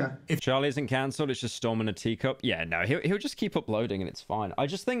definition. Okay. If Charlie isn't cancelled, it's just storming a teacup. Yeah, no, he'll just keep uploading, and it's fine. I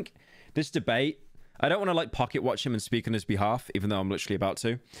just think this debate... I don't want to, like, pocket watch him and speak on his behalf, even though I'm literally about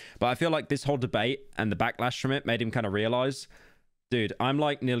to. But I feel like this whole debate and the backlash from it made him kind of realize, dude, I'm,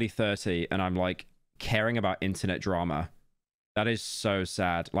 like, nearly 30, and I'm, like, caring about internet drama. That is so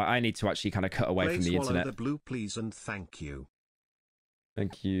sad. Like, I need to actually kind of cut away from the internet. The blue, please, and thank you.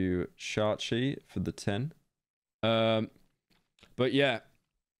 Thank you, Sharchi, for the 10. But, yeah.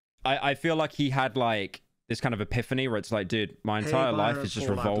 I feel like he had, like... this kind of epiphany where it's like, dude, my entire life is just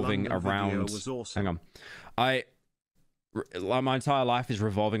revolving around... Hang on. My entire life is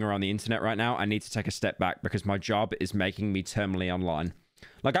revolving around the internet right now. I need to take a step back because my job is making me terminally online.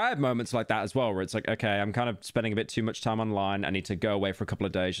 Like, I have moments like that as well where it's like, okay, I'm kind of spending a bit too much time online. I need to go away for a couple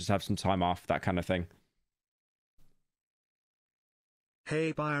of days, just have some time off, that kind of thing.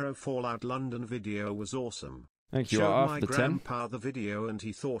 Hey, Pyro, Fallout London video was awesome. Thank you. Showed my grandpa the video and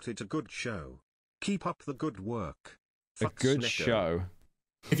he thought it a good show. Keep up the good work. A good show.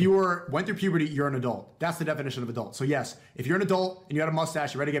 If you went through puberty, you're an adult. That's the definition of adult. So yes, if you're an adult and you had a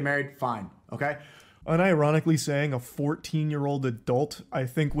mustache, you're ready to get married, fine. Okay? Unironically saying a 14-year-old adult, I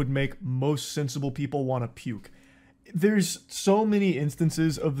think would make most sensible people want to puke. There's so many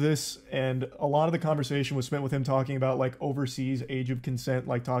instances of this, and a lot of the conversation was spent with him talking about, like, overseas age of consent,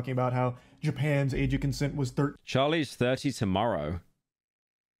 like talking about how Japan's age of consent was 13. Charlie's 30 tomorrow.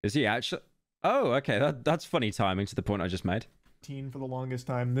 Is he actually... Oh, okay, that's funny timing to the point I just made. For the longest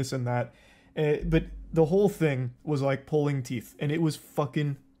time, this and that. But the whole thing was like pulling teeth, and it was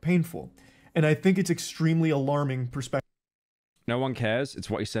fucking painful. And I think it's extremely alarming perspective. No one cares. It's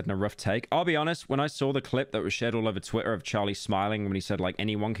what he said in a rough take. I'll be honest, when I saw the clip that was shared all over Twitter of Charlie smiling when he said, like,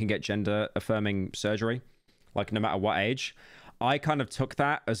 anyone can get gender-affirming surgery, like, no matter what age, I kind of took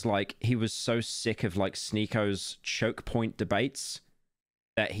that as, like, he was so sick of, like, Sneako's choke point debates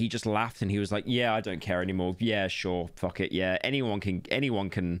that he just laughed and he was like, yeah, I don't care anymore. Yeah, sure, fuck it. Yeah, anyone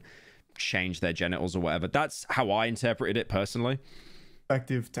can change their genitals or whatever. That's how I interpreted it personally.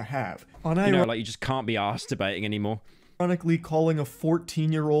 To have. You know, like, you just can't be arsed debating anymore. Ironically, calling a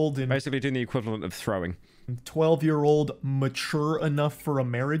 14-year-old and basically doing the equivalent of throwing 12-year-old mature enough for a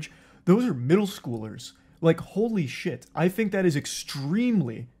marriage. Those are middle schoolers. Like, holy shit. I think that is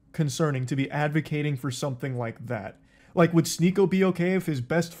extremely concerning to be advocating for something like that. Like, would Sneeko be okay if his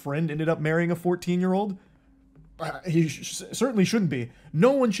best friend ended up marrying a 14-year-old? He certainly shouldn't be.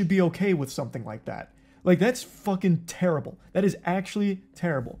 No one should be okay with something like that. Like, that's fucking terrible. That is actually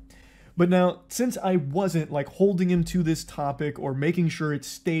terrible. But now, since I wasn't, like, holding him to this topic or making sure it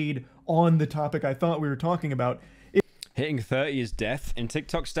stayed on the topic I thought we were talking about... Hitting 30 is death. In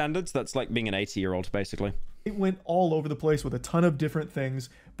TikTok standards, that's like being an 80-year-old, basically. It went all over the place with a ton of different things,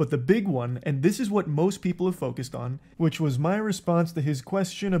 but the big one, and this is what most people have focused on, which was my response to his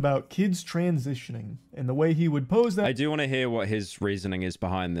question about kids transitioning, and the way he would pose that. I do want to hear what his reasoning is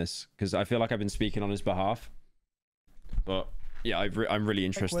behind this, because I feel like I've been speaking on his behalf. But yeah, I'm really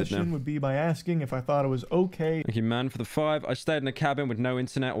interested now. The question would be by asking if I thought it was okay. Thank you, man, for the 5. I stayed in a cabin with no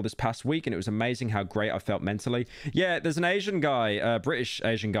internet all this past week, and it was amazing how great I felt mentally. Yeah, there's an Asian guy, British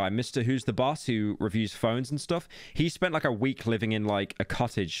Asian guy, Mr. Who's the Boss, who reviews phones and stuff. He spent like a week living in like a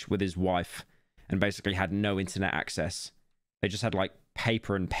cottage with his wife and basically had no internet access. They just had like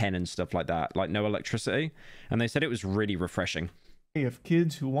paper and pen and stuff like that, like no electricity. And they said it was really refreshing. If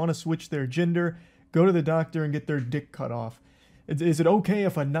kids who want to switch their gender go to the doctor and get their dick cut off, is it okay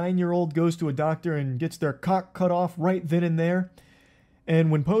if a 9-year-old goes to a doctor and gets their cock cut off right then and there? And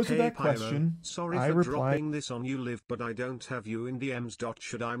when posed with that question, sorry I for replied, dropping this on you live, but I don't have you in DMs.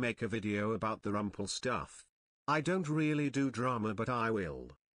 Should I make a video about the Rumpel stuff? I don't really do drama, but I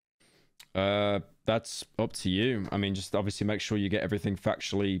will. That's up to you. I mean, just obviously make sure you get everything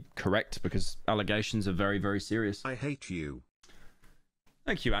factually correct because allegations are very, very serious. I hate you.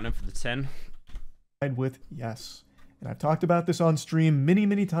 Thank you, Anna, for the 10. With yes. And I've talked about this on stream many,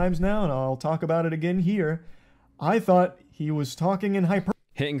 many times now, and I'll talk about it again here. I thought he was talking in hyper...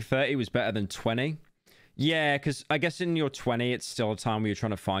 Hitting 30 was better than 20. Yeah, because I guess in your 20, it's still a time where you're trying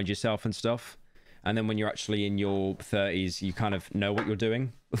to find yourself and stuff. And then when you're actually in your 30s, you kind of know what you're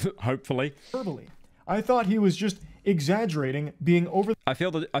doing, hopefully. Verbally. I thought he was just exaggerating, being over I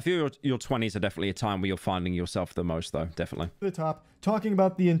feel your 20s are definitely a time where you're finding yourself the most, though, definitely. The top, talking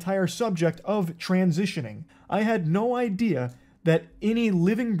about the entire subject of transitioning. I had no idea that any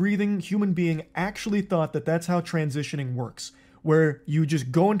living, breathing human being actually thought that that's how transitioning works, where you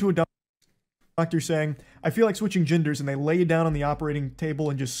just go into a doctor saying, I feel like switching genders, and they lay you down on the operating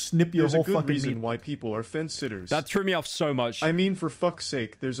table and just snip your whole fucking meat. There's a good reason why people are fence sitters. That threw me off so much. I mean, for fuck's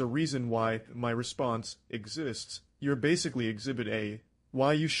sake, there's a reason why my response exists. You're basically Exhibit A.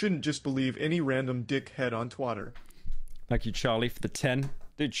 Why you shouldn't just believe any random dickhead on Twitter. Thank you, Charlie, for the 10.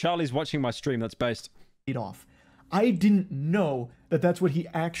 Dude, Charlie's watching my stream. That's based. Off. I didn't know that that's what he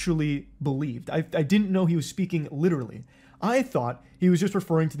actually believed. I didn't know he was speaking literally. I thought he was just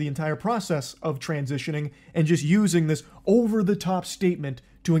referring to the entire process of transitioning and just using this over-the-top statement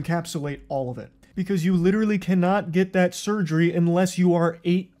to encapsulate all of it. Because you literally cannot get that surgery unless you are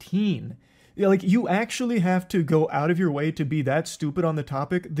 18. Like, you actually have to go out of your way to be that stupid on the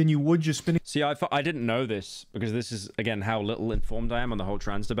topic than you would just spending... See, I didn't know this, because this is, again, how little informed I am on the whole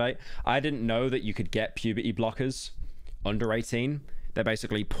trans debate. I didn't know that you could get puberty blockers under 18. They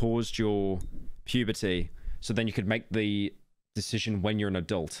basically paused your puberty, so then you could make the decision when you're an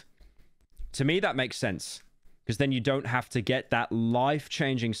adult. To me, that makes sense, because then you don't have to get that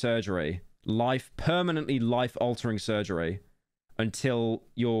life-changing surgery, permanently life-altering surgery, until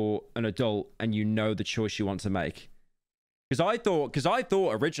you're an adult and you know the choice you want to make. Because I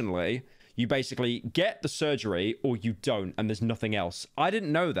thought originally you basically get the surgery or you don't, and there's nothing else. I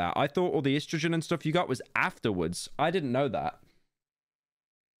didn't know that. I thought all the estrogen and stuff you got was afterwards. I didn't know that.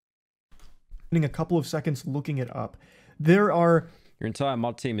 A couple of seconds looking it up. There are... Your entire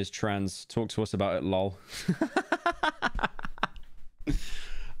mod team is trans. Talk to us about it, lol.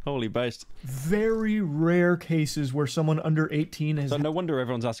 Holy based. Very rare cases where someone under 18 has... So no wonder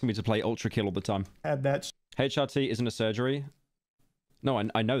everyone's asking me to play Ultra Kill all the time. Had that... HRT isn't a surgery. No,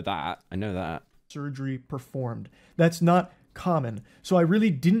 I know that. I know that. Surgery performed. That's not common. So I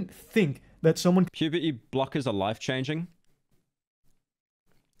really didn't think that someone... Puberty blockers are life-changing.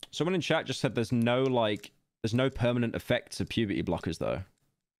 Someone in chat just said there's no permanent effects of puberty blockers, though.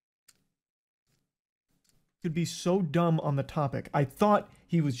 Could be so dumb on the topic. I thought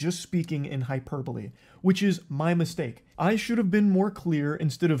he was just speaking in hyperbole, which is my mistake. I should have been more clear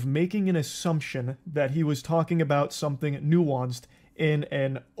instead of making an assumption that he was talking about something nuanced in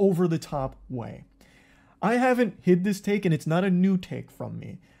an over-the-top way. I haven't hid this take, and it's not a new take from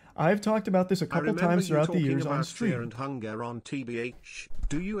me. I've talked about this a couple times throughout the years on stream. Fear and hunger on TBH.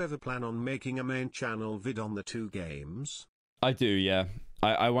 Do you ever plan on making a main channel vid on the two games? I do, yeah.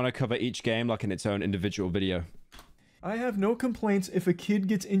 I want to cover each game like in its own individual video. I have no complaints if a kid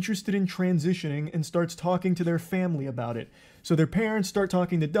gets interested in transitioning and starts talking to their family about it. So their parents start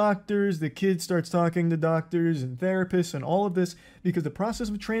talking to doctors, the kid starts talking to doctors and therapists and all of this, because the process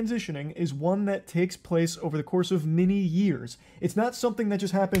of transitioning is one that takes place over the course of many years. It's not something that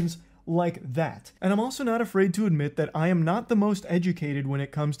just happens like that. And I'm also not afraid to admit that I am not the most educated when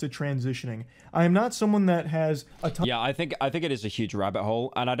it comes to transitioning. I am not someone that has a ton... Yeah, I think it is a huge rabbit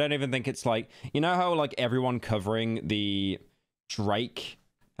hole, and I don't even think it's like, you know how like everyone covering the Drake...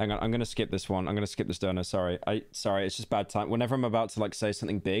 Hang on, I'm gonna skip this one. I'm gonna skip this dono. Sorry, it's just bad time. Whenever I'm about to like say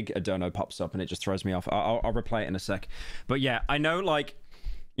something big, a dono pops up and it just throws me off. I'll replay it in a sec. But yeah, I know like...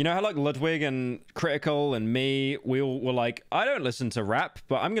 You know how like Ludwig and Critical and me, we all were like, I don't listen to rap,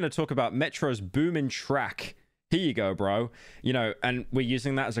 but I'm going to talk about Metro's booming track. Here you go, bro. You know, and we're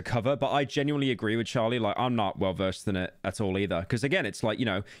using that as a cover, but I genuinely agree with Charlie. Like, I'm not well versed in it at all either. Because again, it's like, you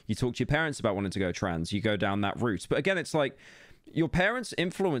know, you talk to your parents about wanting to go trans, you go down that route. But again, it's like, your parents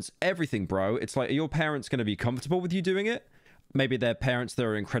influence everything, bro. It's like, are your parents going to be comfortable with you doing it? Maybe they're parents that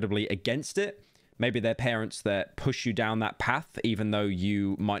are incredibly against it. Maybe they're parents that push you down that path, even though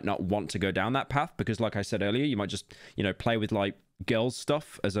you might not want to go down that path. Because like I said earlier, you might just, you know, play with like girls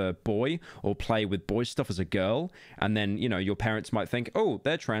stuff as a boy or play with boys stuff as a girl. And then, you know, your parents might think, oh,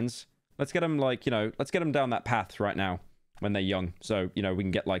 they're trans. Let's get them like, you know, let's get them down that path right now when they're young. So, you know, we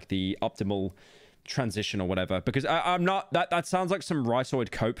can get like the optimal transition or whatever. Because I'm not, that sounds like some rhizoid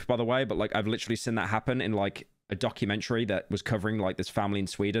cope, by the way. But like, I've literally seen that happen in like a documentary that was covering like this family in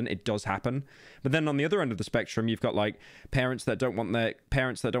Sweden. It does happen. But then on the other end of the spectrum, you've got like parents that don't want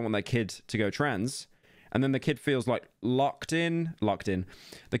their kid to go trans, and then the kid feels like locked in.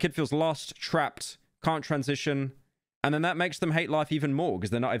 The kid feels lost, trapped, can't transition, and then that makes them hate life even more because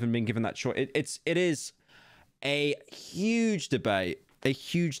they're not even being given that choice. It is a huge debate, a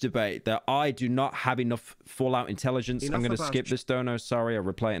huge debate that I do not have enough Fallout intelligence. I'm going to skip this dono. Sorry, I'll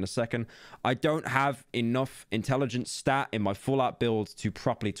replay it in a second. I don't have enough intelligence stat in my Fallout build to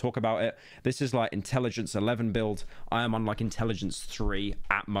properly talk about it. This is like intelligence 11 build. I am on like intelligence 3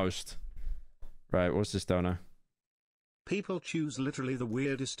 at most. Right, what's this dono? People choose literally the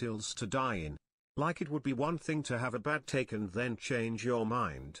weirdest hills to die in. Like it would be one thing to have a bad take and then change your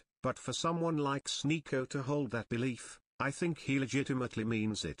mind, but for someone like Sneeko to hold that belief, I think he legitimately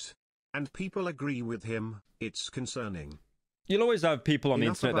means it. And people agree with him. It's concerning. You'll always have people on the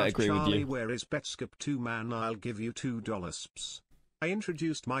internet that agree with you. Where is Betskip 2 man? I'll give you $2. I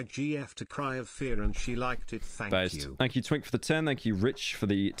introduced my GF to Cry of Fear and she liked it. Thank you. Thank you, Twink, for the 10. Thank you, Rich, for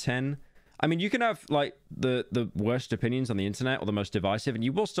the 10. I mean, you can have, like, the worst opinions on the internet or the most divisive, and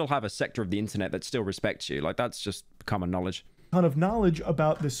you will still have a sector of the internet that still respects you. Like, that's just common knowledge. Ton of knowledge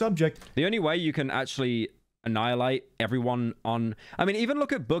about the subject. The only way you can actually annihilate everyone on... I mean, even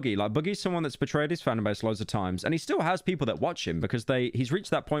look at Boogie. Like, Boogie's someone that's betrayed his fan base loads of times, and he still has people that watch him because he's reached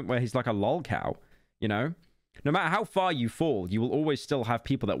that point where he's like a lol cow, you know? No matter how far you fall, you will always still have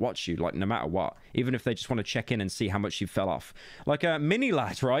people that watch you, like, no matter what. Even if they just want to check in and see how much you fell off. Like,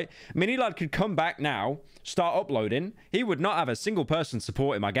 Minilad, right? Minilad could come back now, start uploading. He would not have a single person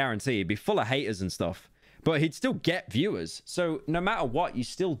support him, I guarantee. He'd be full of haters and stuff. But he'd still get viewers. So, no matter what, you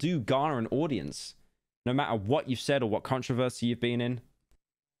still do garner an audience. No matter what you've said or what controversy you've been in.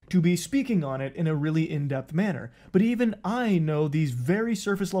 To be speaking on it in a really in-depth manner. But even I know these very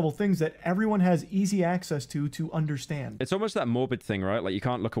surface-level things that everyone has easy access to understand. It's almost that morbid thing, right? Like, you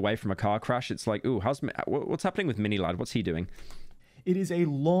can't look away from a car crash. It's like, ooh, what's happening with Minilad? What's he doing? It is a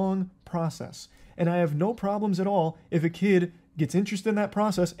long process. And I have no problems at all if a kid gets interested in that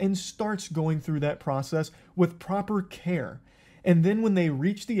process and starts going through that process with proper care. And then when they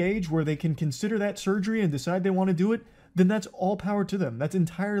reach the age where they can consider that surgery and decide they want to do it, then that's all power to them. That's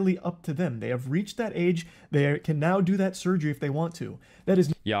entirely up to them. They have reached that age. They can now do that surgery if they want to. That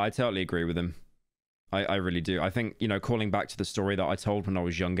is... Yeah, I totally agree with him. I really do. I think, you know, calling back to the story that I told when I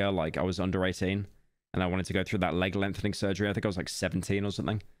was younger, like I was under 18 and I wanted to go through that leg lengthening surgery. I think I was like 17 or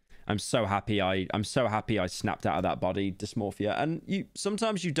something. I'm so happy I snapped out of that body dysmorphia. And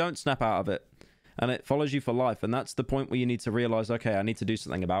sometimes you don't snap out of it and it follows you for life. And that's the point where you need to realize, okay, I need to do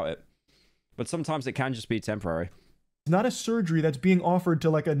something about it. But sometimes it can just be temporary. It's not a surgery that's being offered to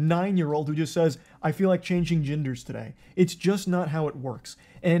like a 9-year-old who just says, I feel like changing genders today. It's just not how it works.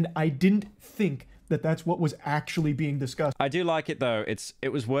 And I didn't think that that's what was actually being discussed. I do like it though.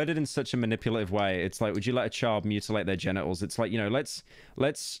 It was worded in such a manipulative way. It's like, would you let a child mutilate their genitals? It's like, you know,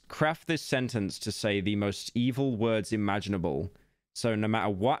 let's craft this sentence to say the most evil words imaginable. So no matter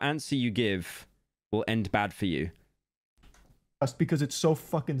what answer you give will end bad for you. Because it's so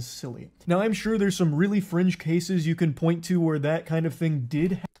fucking silly. Now, I'm sure there's some really fringe cases you can point to where that kind of thing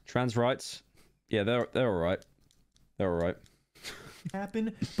did happen. Trans rights? Yeah, they're all right. They're all right.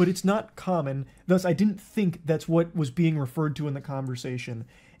 Happen, but it's not common. Thus, I didn't think that's what was being referred to in the conversation.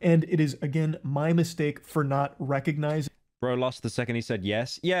 And it is, again, my mistake for not recognizing. Bro lost the second he said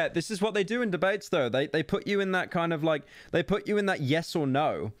yes. Yeah, this is what they do in debates, though. They put you in that kind of like, they put you in that yes or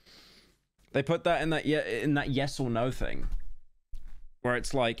no. They put that in that yes or no thing. Where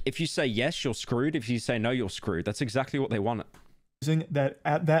it's like, if you say yes, you're screwed. If you say no, you're screwed. That's exactly what they want. That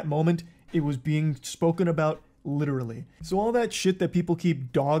at that moment, it was being spoken about literally. So all that shit that people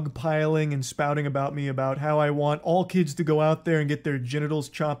keep dogpiling and spouting about me about how I want all kids to go out there and get their genitals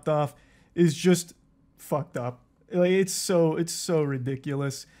chopped off is just fucked up. Like, it's so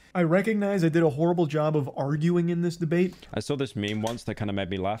ridiculous. I recognize I did a horrible job of arguing in this debate. I saw this meme once that kind of made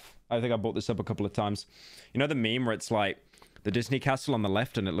me laugh. I think I brought this up a couple of times. You know the meme where it's like, the Disney castle on the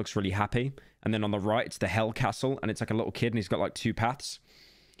left and it looks really happy, and then on the right it's the hell castle and it's like a little kid and he's got like 2 paths.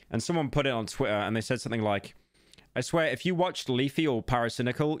 And someone put it on Twitter and they said something like, I swear if you watched Leafy or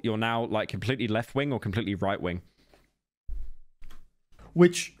Pyrocynical, you're now like completely left wing or completely right wing.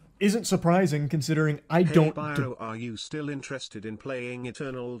 Which isn't surprising considering I don't... Hey Pyro, are you still interested in playing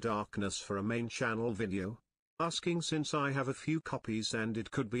Eternal Darkness for a main channel video? Asking since I have a few copies and it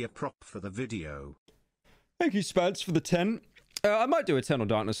could be a prop for the video. Thank you, Spads, for the 10. I might do Eternal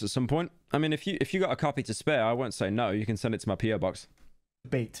Darkness at some point. I mean, if you got a copy to spare, I won't say no. You can send it to my PO box.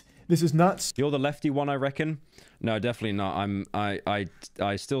 Debate. This is not... You're the lefty one, I reckon. No, definitely not.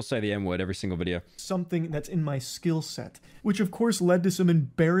 I still say the N-word every single video. Something that's in my skill set, which of course led to some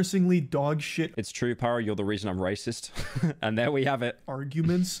embarrassingly dog shit. It's true, Pyro. You're the reason I'm racist. And there we have it.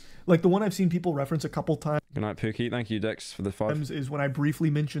 Arguments. Like the one I've seen people reference a couple times. Good night, Pookie. Thank you, Dex, for the 5. Is when I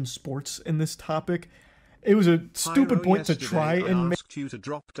briefly mentioned sports in this topic. It was a stupid point to try and I asked you to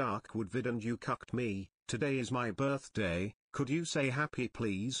drop Darkwood vid and you cucked me. Today is my birthday. Could you say happy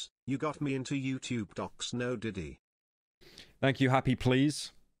please? You got me into YouTube docs, no diddy. Thank you, happy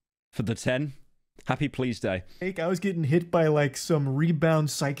please, for the 10. Happy please day. I was getting hit by like some rebound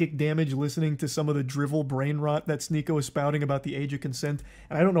psychic damage listening to some of the drivel brain rot that Sneeko was spouting about the age of consent.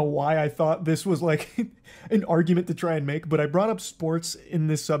 And I don't know why I thought this was like an argument to try and make, but I brought up sports in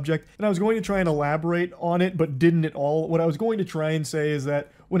this subject and I was going to try and elaborate on it, but didn't at all. What I was going to try and say is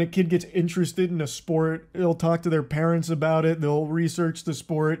that when a kid gets interested in a sport, they'll talk to their parents about it, they'll research the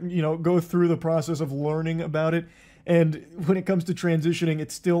sport, you know, go through the process of learning about it. And when it comes to transitioning,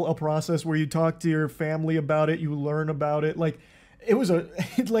 it's still a process where you talk to your family about it, you learn about it. Like, it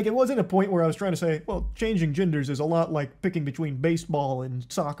wasn't a point where I was trying to say, well, changing genders is a lot like picking between baseball and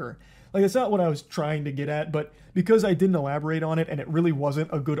soccer. Like, that's not what I was trying to get at, but because I didn't elaborate on it and it really wasn't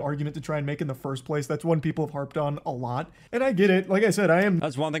a good argument to try and make in the first place, that's one people have harped on a lot. And I get it. Like I said,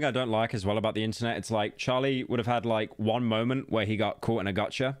 That's one thing I don't like as well about the internet. It's like Charlie would have had like one moment where he got caught in a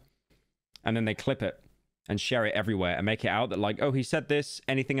gotcha, and then they clip it and share it everywhere and make it out that like, oh, he said this,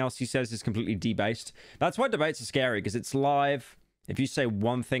 anything else he says is completely debased. That's why debates are scary, because it's live. If you say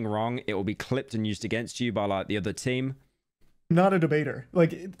one thing wrong, it will be clipped and used against you by like the other team. Not a debater.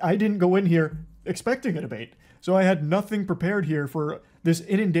 Like, I didn't go in here expecting a debate. So I had nothing prepared here for this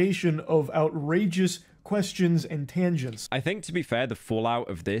inundation of outrageous questions and tangents. I think, to be fair, the fallout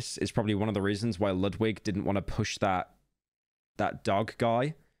of this is probably one of the reasons why Ludwig didn't want to push that dog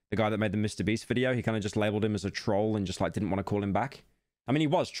guy. The guy that made the Mr. Beast video, he kind of just labeled him as a troll and just like didn't want to call him back. I mean, he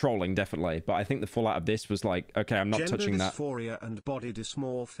was trolling, definitely, but I think the fallout of this was like, okay, I'm not touching that. Gender dysphoria and body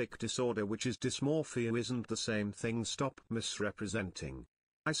dysmorphic disorder, which is dysmorphia, isn't the same thing. Stop misrepresenting.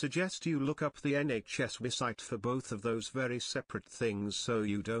 I suggest you look up the NHS website for both of those very separate things so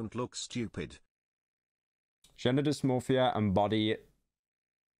you don't look stupid. Gender dysmorphia and body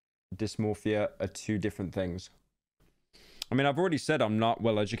dysmorphia are two different things. I mean, I've already said I'm not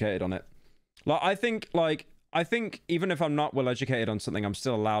well educated on it. Like, I think even if I'm not well educated on something, I'm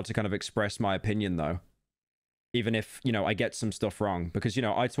still allowed to kind of express my opinion, though. Even if, you know, I get some stuff wrong. Because, you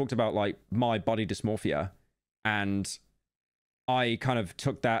know, I talked about, like, my body dysmorphia. And I kind of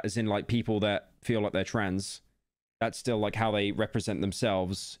took that as in, like, people that feel like they're trans. That's still, like, how they represent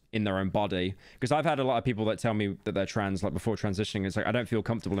themselves in their own body. Because I've had a lot of people that tell me that they're trans, like, before transitioning. It's like, I don't feel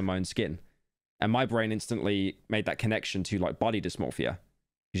comfortable in my own skin. And my brain instantly made that connection to, like, body dysmorphia.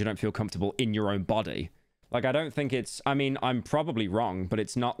 Because you don't feel comfortable in your own body. Like, I don't think it's... I mean, I'm probably wrong, but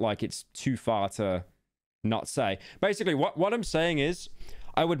it's not like it's too far to not say. Basically, what I'm saying is,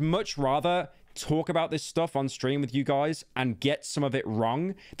 I would much rather talk about this stuff on stream with you guys and get some of it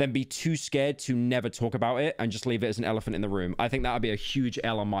wrong than be too scared to never talk about it and just leave it as an elephant in the room. I think that would be a huge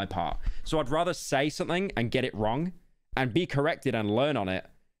L on my part. So I'd rather say something and get it wrong and be corrected and learn on it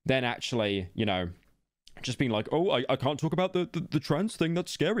than actually, you know, just being like, oh, I can't talk about the trans thing.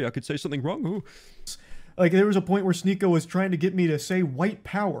 That's scary. I could say something wrong. Ooh. Like, there was a point where Sneeko was trying to get me to say white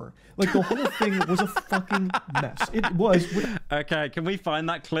power. Like, the whole thing was a fucking mess. It was. Okay, can we find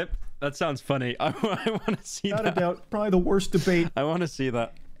that clip? That sounds funny. I want to see that. Without a doubt, probably the worst debate I want to see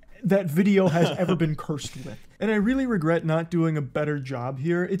that video has ever been cursed with. And I really regret not doing a better job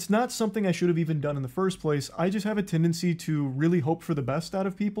here. It's not something I should have even done in the first place. I just have a tendency to really hope for the best out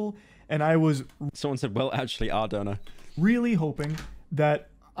of people. And I was... Someone said, well, actually, Ardona. Really hoping that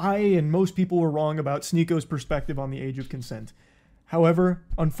I and most people were wrong about Sneeko's perspective on the age of consent. However,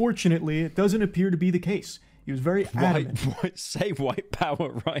 unfortunately, it doesn't appear to be the case. He was very adamant. Say white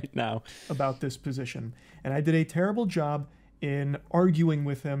power right now. About this position. And I did a terrible job in arguing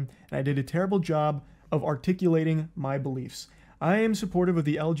with him, and I did a terrible job of articulating my beliefs. I am supportive of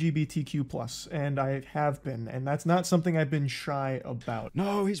the LGBTQ+, and I have been, and that's not something I've been shy about.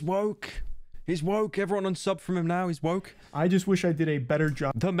 No, he's woke. He's woke. Everyone unsub from him now. He's woke. I just wish I did a better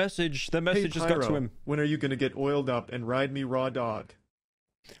job. The message Hey, has got to him. When are you gonna get oiled up and ride me raw dog?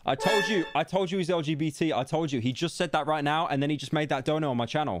 I told you he's LGBT. I told you. He just said that right now, and then he just made that dono on my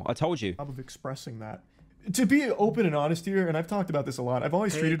channel. I told you. Of expressing that. To be open and honest here, and I've talked about this a lot, I've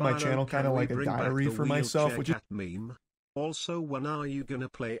always treated my channel kind of like a diary for myself, which is... Meme? Also, when are you gonna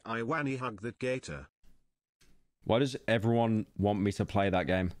play I Wanny Hug That Gator? Why does everyone want me to play that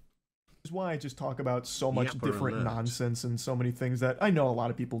game? Is why I just talk about so much different nonsense and so many things that I know a lot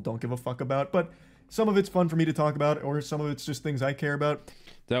of people don't give a fuck about, but some of it's fun for me to talk about, or some of it's just things I care about.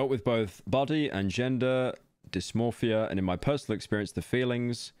 Dealt with both body and gender dysmorphia, and in my personal experience, the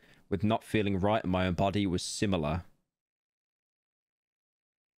feelings with not feeling right in my own body was similar.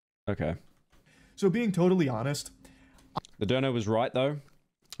 Okay. So being totally honest... The dono was right, though.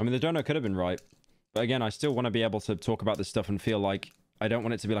 I mean, the dono could have been right. But again, I still want to be able to talk about this stuff and feel like I don't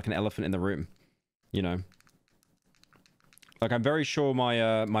want it to be like an elephant in the room. You know? Like, I'm very sure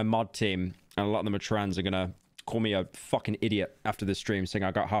my my mod team, and a lot of them are trans, are gonna call me a fucking idiot after this stream, saying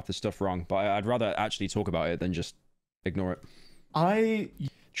I got half the stuff wrong. But I'd rather actually talk about it than just ignore it.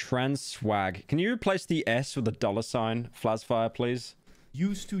 Trans swag. Can you replace the S with a $sign, Flasfire, please?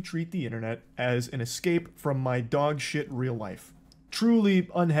 Used to treat the internet as an escape from my dog shit real life. Truly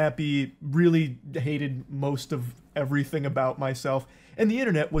unhappy, really hated most of everything about myself, and the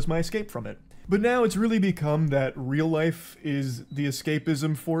internet was my escape from it. But now it's really become that real life is the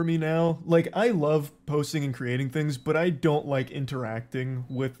escapism for me now. Like, I love posting and creating things, but I don't like interacting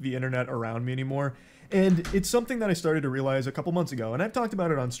with the internet around me anymore. And it's something that I started to realize a couple months ago, and I've talked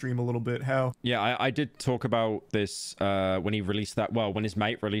about it on stream a little bit, how... Yeah, I did talk about this when he released that, well, when his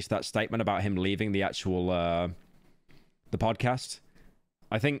mate released that statement about him leaving the actual, the podcast.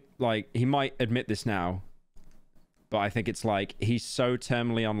 I think, like, he might admit this now, but I think it's like, he's so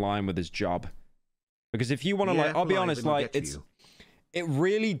terminally online with his job. Because if you want to, like, I'll be honest, like, it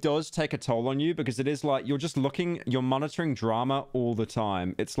really does take a toll on you, because it is like, you're just you're monitoring drama all the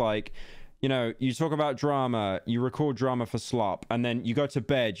time. It's like... You know, you talk about drama, you record drama for slop, and then you go to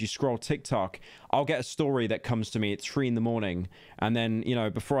bed, you scroll TikTok. I'll get a story that comes to me at 3 in the morning. And then, you know,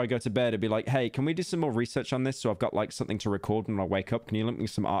 before I go to bed, it'd be like, hey, can we do some more research on this? So I've got like something to record when I wake up. Can you link me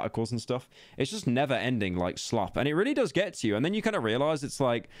some articles and stuff? It's just never ending like slop. And it really does get to you. And then you kind of realize it's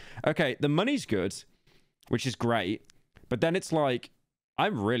like, okay, the money's good, which is great. But then it's like,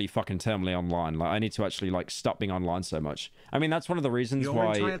 I'm really fucking terminally online. Like, I need to actually, like, stop being online so much. I mean, that's one of the reasons why...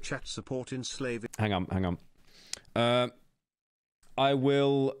 Your entire chat support enslaving... Hang on. I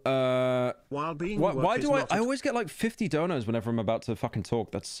will, While being why do I always get, like, 50 donos whenever I'm about to fucking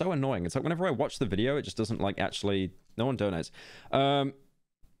talk? That's so annoying. It's like, whenever I watch the video, it just doesn't, like, actually... No one donates. I've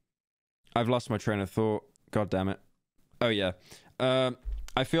lost my train of thought. God damn it. Oh, yeah. I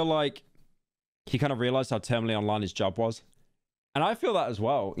feel like he kind of realized how terminally online his job was. And I feel that as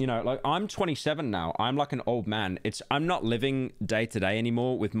well. You know, like, I'm 27 now. I'm like an old man. I'm not living day to day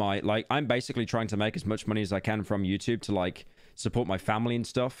anymore with my, like, I'm basically trying to make as much money as I can from YouTube to, like, support my family and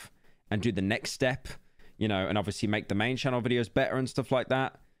stuff and do the next step, you know, and obviously make the main channel videos better and stuff like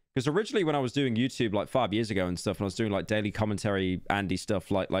that. Because originally when I was doing YouTube, like, 5 years ago and stuff, and I was doing, like, daily commentary, Andy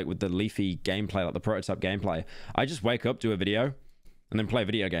stuff, like with the Leafy gameplay, like the prototype gameplay, I just wake up, do a video, and then play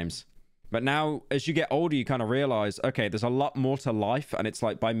video games. But now, as you get older, you kind of realize, okay, there's a lot more to life. And it's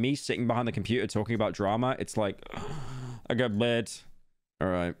like, by me sitting behind the computer talking about drama, it's like, I go bed. All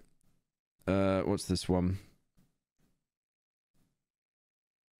right. What's this one?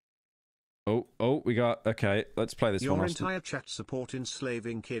 Oh, we got, okay, let's play this one. Your entire chat support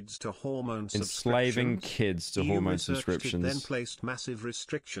enslaving kids to hormone enslaving kids to hormone subscriptions. Then placed massive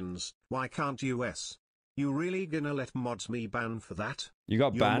restrictions. Why can't US? You really gonna let mods me ban for that? You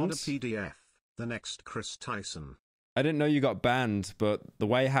got banned? Mod a PDF, the next Chris Tyson. I didn't know you got banned, but the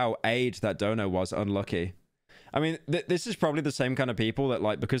way how aged that dono was, unlucky. I mean, this is probably the same kind of people that,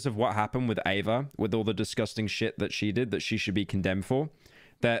 like, because of what happened with Ava, with all the disgusting shit that she did, that she should be condemned for,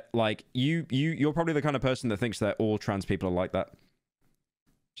 that, like, you're probably the kind of person that thinks that all trans people are like that.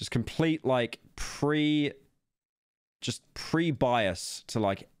 Just complete, like, pre-bias to,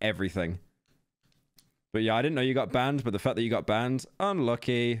 like, everything. But yeah, I didn't know you got banned, but the fact that you got banned,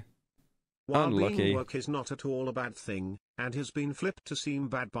 unlucky. While unlucky. Being woke is not at all a bad thing, and has been flipped to seem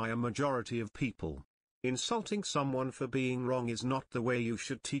bad by a majority of people. Insulting someone for being wrong is not the way you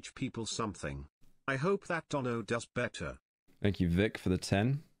should teach people something. I hope that Dono does better. Thank you, Vic, for the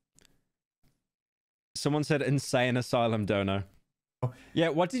 10. Someone said insane asylum dono. Yeah,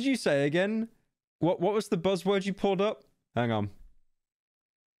 what did you say again? What was the buzzword you pulled up? Hang on.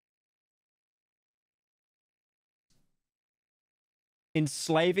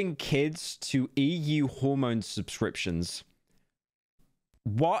 Enslaving kids to EU hormone subscriptions.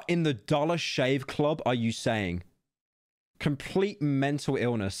 What in the Dollar Shave Club are you saying? Complete mental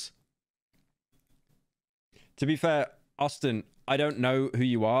illness. To be fair, Austin, I don't know who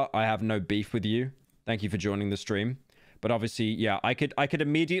you are. I have no beef with you. Thank you for joining the stream. But obviously, yeah, I could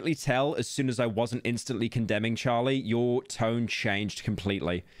immediately tell as soon as I wasn't instantly condemning Charlie, your tone changed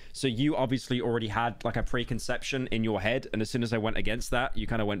completely. So you obviously already had like a preconception in your head, and as soon as I went against that, you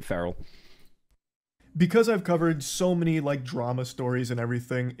kind of went feral. Because I've covered so many like drama stories and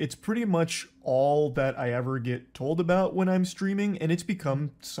everything, it's pretty much all that I ever get told about when I'm streaming, and it's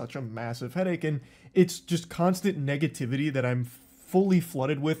become such a massive headache, and it's just constant negativity that I'm fully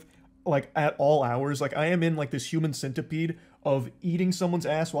flooded with, like at all hours. Like I am in like this human centipede of eating someone's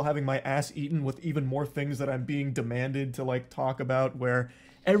ass while having my ass eaten with even more things that I'm being demanded to like talk about, where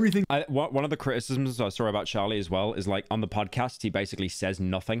everything... One of the criticisms I saw about Charlie as well is like on the podcast, he basically says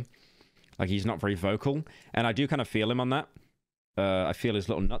nothing. Like he's not very vocal, and I do kind of feel him on that. I feel is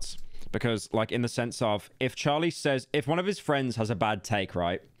little nuts. Because, like, in the sense of, if Charlie says, if one of his friends has a bad take,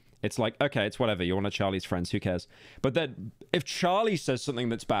 right? It's like, okay, it's whatever. You're one of Charlie's friends. Who cares? But then, if Charlie says something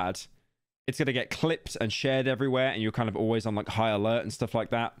that's bad, it's going to get clipped and shared everywhere, and you're kind of always on, like, high alert and stuff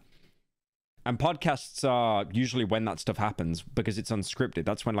like that. And podcasts are usually when that stuff happens, because it's unscripted.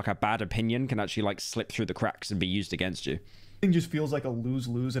 That's when, like, a bad opinion can actually, like, slip through the cracks and be used against you. Thing just feels like a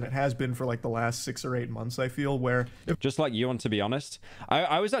lose-lose, and it has been for like the last 6 or 8 months, I feel, where just like you, and to be honest,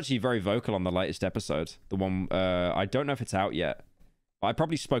 I was actually very vocal on the latest episode, the one I don't know if it's out yet. I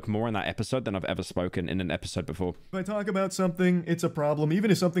probably spoke more in that episode than I've ever spoken in an episode before. If I talk about something, it's a problem. Even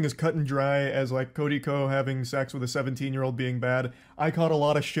if something is cut and dry, as like Cody Ko having sex with a 17-year-old being bad, I caught a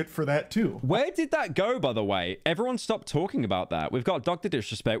lot of shit for that too. Where did that go, by the way? Everyone stopped talking about that. We've got Dr.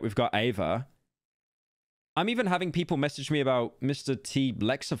 Disrespect, we've got Ava. I'm even having people message me about Mr. T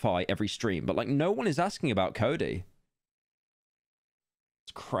Lexify every stream, but like no one is asking about Cody.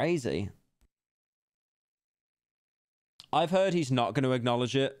 It's crazy. I've heard he's not going to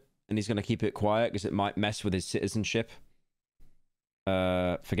acknowledge it, and he's going to keep it quiet because it might mess with his citizenship.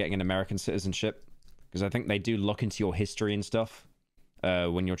 For getting an American citizenship. Because I think they do look into your history and stuff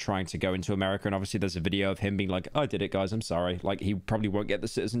when you're trying to go into America. And obviously there's a video of him being like, I did it, guys, I'm sorry. Like, he probably won't get the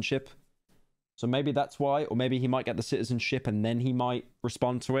citizenship. So maybe that's why, or maybe he might get the citizenship and then he might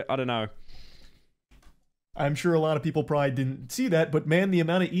respond to it. I don't know. I'm sure a lot of people probably didn't see that, but man, the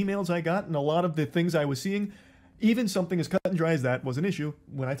amount of emails I got and a lot of the things I was seeing, even something as cut and dry as that was an issue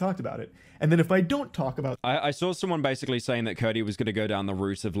when I talked about it. And then if I don't talk about I saw someone basically saying that Cody was going to go down the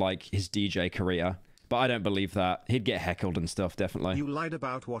route of like his DJ career, but I don't believe that. He'd get heckled and stuff, definitely. You lied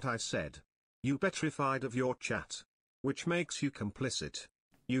about what I said. You petrified of your chat, which makes you complicit.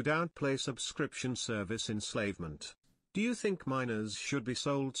 You downplay subscription service enslavement. Do you think minors should be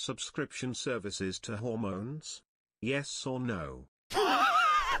sold subscription services to hormones? Yes or no?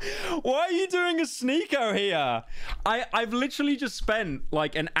 Why are you doing a sneako here? I've literally just spent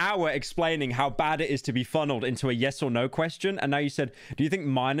like an hour explaining how bad it is to be funneled into a yes or no question, and now you said, do you think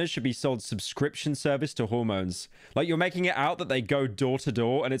minors should be sold subscription service to hormones? Like, you're making it out that they go door to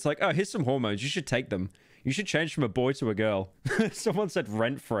door, and it's like, oh, here's some hormones, you should take them. You should change from a boy to a girl. Someone said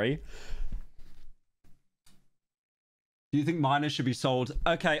rent-free. Do you think minors should be sold?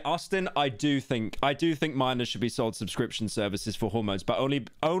 Okay, Austin, I do think minors should be sold subscription services for hormones, but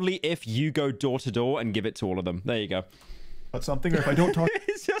only if you go door to door and give it to all of them. There you go. About something, or if I don't talk,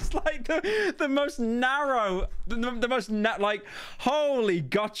 it's just like the most narrow, the most like holy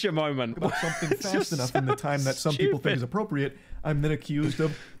gotcha moment. About something fast enough in the time that some people think is appropriate, I'm then accused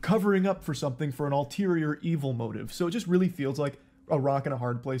of covering up for something for an ulterior evil motive. So it just really feels like a rock and a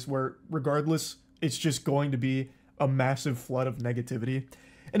hard place where, regardless, it's just going to be a massive flood of negativity.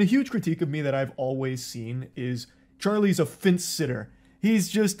 And a huge critique of me that I've always seen is Charlie's a fence sitter. He's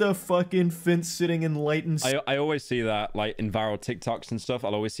just a fucking fence-sitting enlightened... I always see that, like, in viral TikToks and stuff.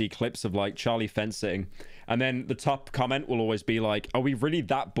 I'll always see clips of, like, Charlie fence-sitting. And then the top comment will always be like, are we really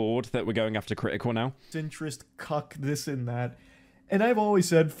that bored that we're going after Critical now? Interest, cuck, this and that. And I've always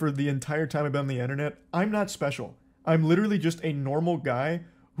said for the entire time I've been on the internet, I'm not special. I'm literally just a normal guy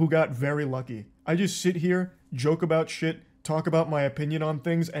who got very lucky. I just sit here, joke about shit, talk about my opinion on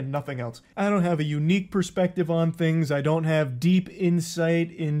things and nothing else. I don't have a unique perspective on things. I don't have deep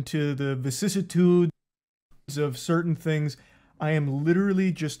insight into the vicissitudes of certain things. I am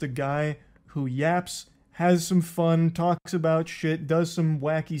literally just a guy who yaps, has some fun, talks about shit, does some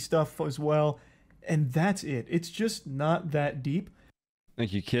wacky stuff as well, and that's it. It's just not that deep.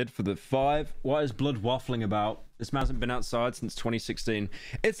 Thank you, kid, for the 5. What is Blood waffling about? This man hasn't been outside since 2016.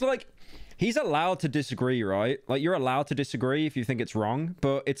 It's like... he's allowed to disagree, right? Like, you're allowed to disagree if you think it's wrong.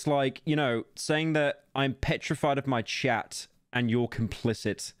 But it's like, you know, saying that I'm petrified of my chat and you're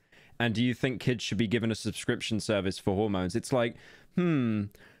complicit. And do you think kids should be given a subscription service for hormones? It's like, I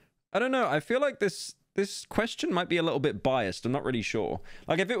don't know. I feel like this question might be a little bit biased. I'm not really sure.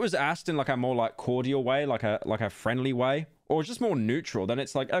 Like, if it was asked in like a more like cordial way, like a friendly way, or just more neutral, then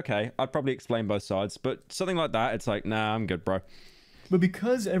it's like, okay, I'd probably explain both sides. But something like that, it's like, nah, I'm good, bro. But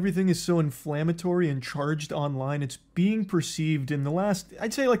because everything is so inflammatory and charged online, it's being perceived in the last,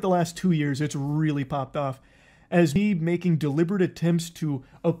 I'd say like the last 2 years, it's really popped off as me making deliberate attempts to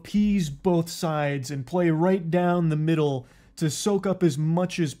appease both sides and play right down the middle to soak up as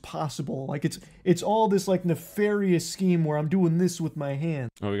much as possible. Like it's all this like nefarious scheme where I'm doing this with my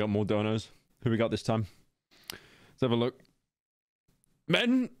hand. Oh, we got more donos. Who we got this time? Let's have a look.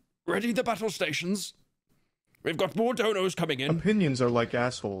 Men, ready the battle stations. We've got more donos coming in. Opinions are like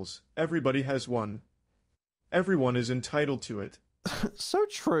assholes. Everybody has one. Everyone is entitled to it. So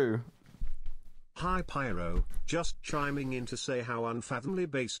true. Hi Pyro, just chiming in to say how unfathomably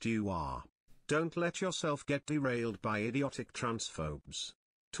based you are. Don't let yourself get derailed by idiotic transphobes.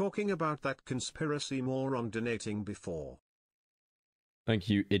 Talking about that conspiracy moron donating before. Thank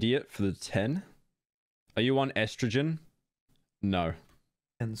you, idiot, for the 10. Are you on estrogen? No.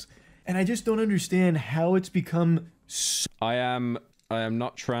 And I just don't understand how it's become so... I am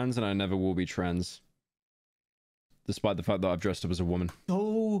not trans and I never will be trans. Despite the fact that I've dressed up as a woman.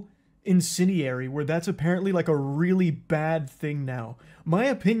 So incendiary, where that's apparently like a really bad thing now. My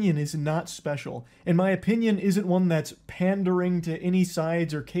opinion is not special, and my opinion isn't one that's pandering to any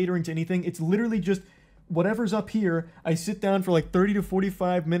sides or catering to anything. It's literally just whatever's up here. I sit down for like 30 to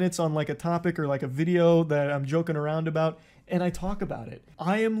 45 minutes on like a topic or like a video that I'm joking around about, and I talk about it.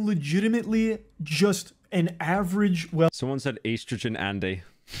 I am legitimately just an average, well... Someone said estrogen Andy.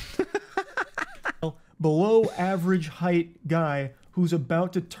 below average height guy who's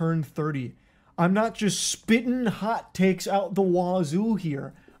about to turn 30. I'm not just spitting hot takes out the wazoo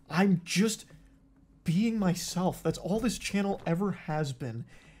here. I'm just being myself. That's all this channel ever has been.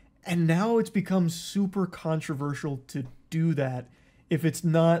 And now it's become super controversial to do that if it's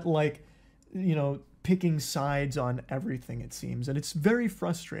not like, you know, picking sides on everything, it seems. And it's very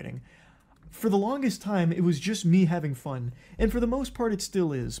frustrating. For the longest time, it was just me having fun. And for the most part, it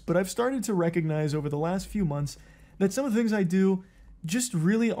still is. But I've started to recognize over the last few months that some of the things I do just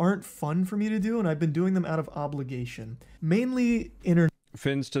really aren't fun for me to do, and I've been doing them out of obligation. Mainly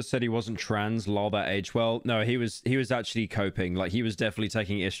Finns just said he wasn't trans, lol, that age well. No, he was actually coping. Like, he was definitely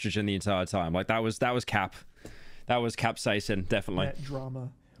taking estrogen the entire time. Like, that was cap. That was capsaicin, definitely. That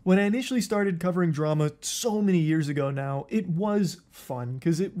drama. When I initially started covering drama so many years ago now, it was fun,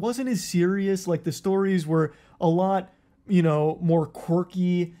 because it wasn't as serious. Like, the stories were a lot, you know, more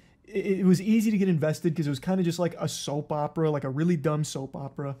quirky. It was easy to get invested because it was kind of just like a soap opera, like a really dumb soap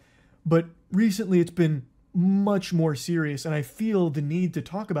opera. But recently it's been much more serious, and I feel the need to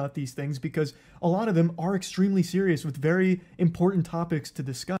talk about these things because a lot of them are extremely serious with very important topics to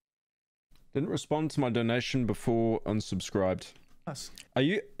discuss. Didn't respond to my donation before unsubscribed. Are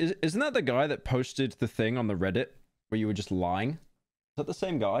you? Isn't that the guy that posted the thing on the Reddit where you were just lying? Is that the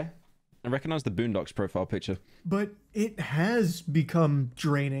same guy? I recognize the Boondocks profile picture. But it has become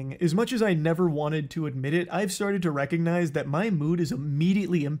draining. As much as I never wanted to admit it, I've started to recognize that my mood is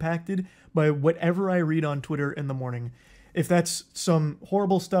immediately impacted by whatever I read on Twitter in the morning. If that's some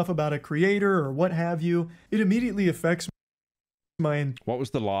horrible stuff about a creator or what have you, it immediately affects my... What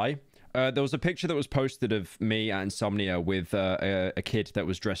was the lie? There was a picture that was posted of me at Insomnia with a kid that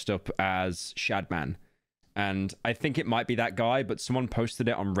was dressed up as Shadman. And I think it might be that guy, but someone posted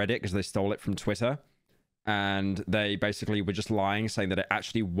it on Reddit because they stole it from Twitter. And they basically were just lying, saying that it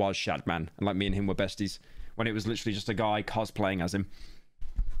actually was Shadman. And like me and him were besties. When it was literally just a guy cosplaying as him.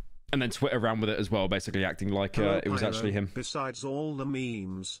 And then Twitter ran with it as well, basically acting like it was actually him. Besides all the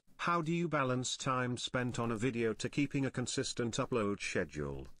memes, how do you balance time spent on a video to keeping a consistent upload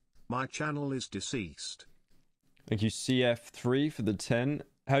schedule? My channel is deceased. Thank you, CF3, for the 10.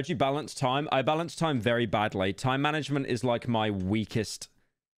 How do you balance time? I balance time very badly. Time management is like my weakest...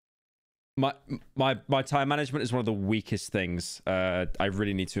 My time management is one of the weakest things. I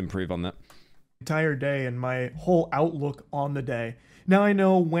really need to improve on that. Entire day and my whole outlook on the day. Now I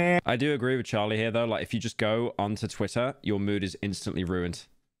know when... I do agree with Charlie here, though. Like, if you just go onto Twitter, your mood is instantly ruined.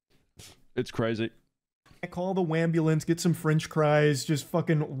 It's crazy. I call the wambulance, get some French fries, just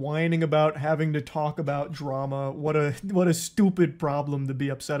fucking whining about having to talk about drama. What a stupid problem to be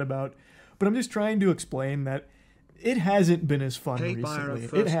upset about. But I'm just trying to explain that it hasn't been as fun recently.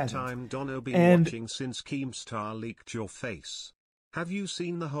 It hasn't. Time Dono been watching since Keemstar leaked your face. Have you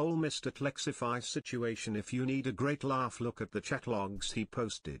seen the whole Mr. Tlexify situation? If you need a great laugh, look at the chat logs he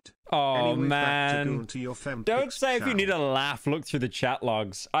posted. Oh, anyway, man. Don't say if you need a laugh, look through the chat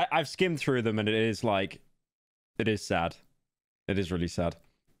logs. I've skimmed through them and it is like... It is sad. It is really sad.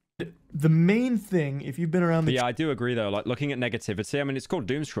 The main thing, if you've been around the... Yeah, I do agree, though. Like, looking at negativity, I mean, it's called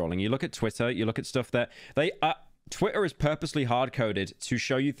doom scrolling. You look at Twitter, you look at stuff that... Twitter is purposely hard-coded to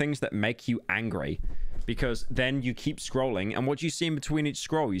show you things that make you angry. Because then you keep scrolling, and what do you see in between each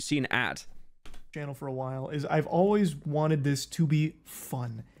scroll? You see an ad. Channel for a while is I've always wanted this to be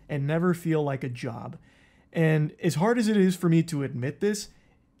fun and never feel like a job. And as hard as it is for me to admit this,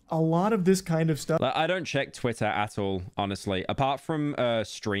 a lot of this kind of stuff... Like, I don't check Twitter at all, honestly. Apart from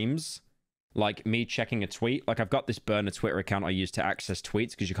streams, like me checking a tweet. Like, I've got this burner Twitter account I use to access tweets,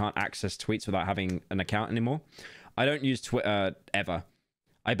 because you can't access tweets without having an account anymore. I don't use Twitter ever.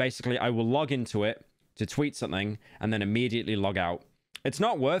 I will log into it to tweet something, and then immediately log out. It's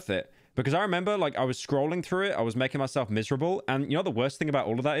not worth it. Because I remember, like, I was scrolling through it, I was making myself miserable, and you know the worst thing about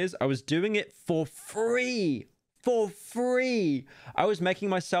all of that is I was doing it for free. For free. I was making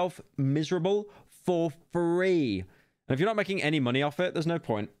myself miserable for free. And if you're not making any money off it, there's no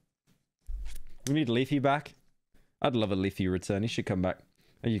point. We need Leafy back. I'd love a Leafy return. He should come back.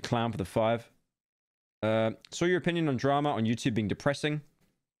 Are you clown for the 5? Saw your opinion on drama on YouTube being depressing.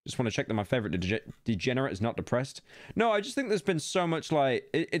 Just want to check that my favorite degenerate is not depressed. No, I just think there's been so much, like,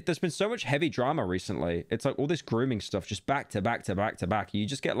 there's been so much heavy drama recently. It's like all this grooming stuff just back to back to back to back. You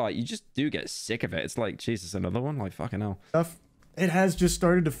just get, like, you just do get sick of it. It's like, Jesus, another one? Like, fucking hell. It has just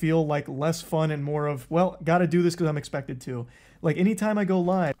started to feel like less fun and more of, well, gotta do this because I'm expected to. Like, anytime I go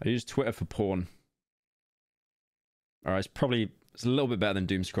live. I use Twitter for porn. Alright, it's a little bit better than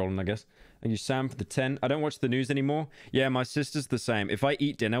doom scrolling, I guess. Thank you, Sam, for the 10. I don't watch the news anymore. Yeah, my sister's the same. If I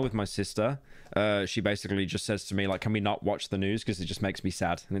eat dinner with my sister, she basically just says to me, like, can we not watch the news? Because it just makes me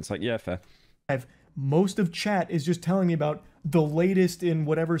sad. And it's like, yeah, fair. Most of chat is just telling me about the latest in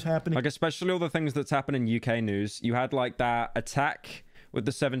whatever's happening. Like, especially all the things that's happened in UK news. You had, like, that attack with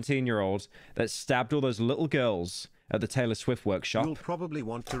the 17-year-old that stabbed all those little girls at the Taylor Swift workshop. You'll probably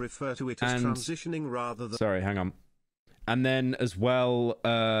want to refer to it as transitioning rather than... Sorry, hang on. And then as well,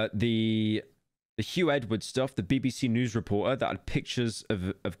 the Hugh Edwards stuff, the BBC News reporter that had pictures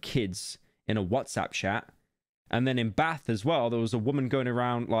of kids in a WhatsApp chat. And then in Bath as well, there was a woman going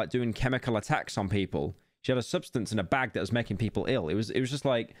around like doing chemical attacks on people. She had a substance in a bag that was making people ill. It was just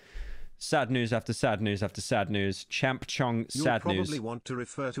like sad news after sad news after sad news. Champ Chong sad news. You'll probably want to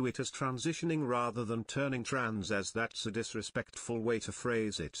refer to it as transitioning rather than turning trans, as that's a disrespectful way to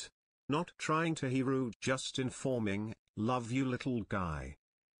phrase it. Not trying to be rude, just informing. Love you, little guy.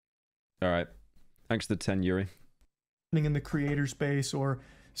 All right. Thanks for the 10, Yuri. In the creator space or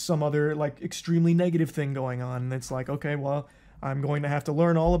some other like extremely negative thing going on. And it's like, okay, well, I'm going to have to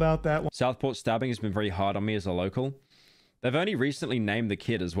learn all about that. Southport stabbing has been very hard on me as a local. They've only recently named the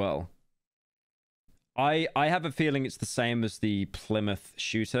kid as well. I have a feeling it's the same as the Plymouth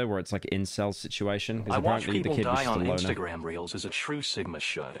shooter, where it's like an incel situation. I watch people die on Instagram Reels as a true Sigma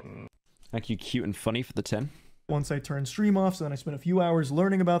should. Thank you, Cute and Funny, for the 10. Once I turn stream off, so then I spent a few hours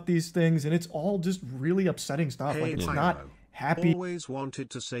learning about these things, and it's all just really upsetting stuff. Hey, like, it's Pyro. not happy. Always wanted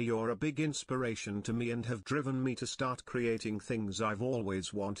to say you're a big inspiration to me and have driven me to start creating things I've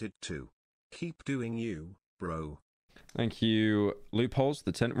always wanted to. Keep doing you, bro. Thank you, Loopholes,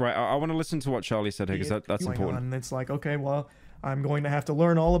 the 10. Right, I want to listen to what Charlie said here, because that's important. And it's like, okay, well, I'm going to have to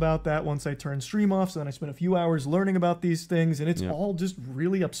learn all about that once I turn stream off, so then I spent a few hours learning about these things, and it's all just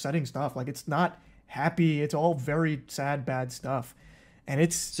really upsetting stuff. Like, it's not happy. It's all very sad, bad stuff. And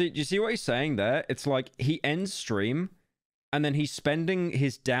it's... See, do you see what he's saying there? It's like he ends stream and then he's spending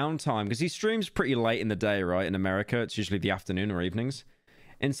his downtime, because he streams pretty late in the day, right? In America, it's usually the afternoon or evenings.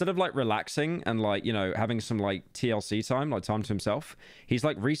 Instead of like relaxing and like, you know, having some like TLC time, like time to himself, he's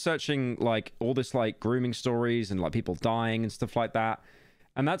like researching like all this like grooming stories and like people dying and stuff like that.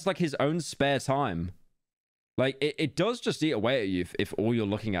 And that's like his own spare time. Like, it does just eat away at you if all you're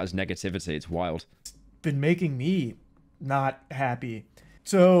looking at is negativity. It's wild. Been making me not happy.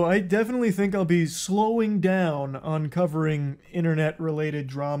 So I definitely think I'll be slowing down on covering internet-related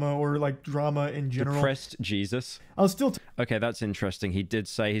drama or, like, drama in general. Depressed Jesus. I'll still... Okay, that's interesting. He did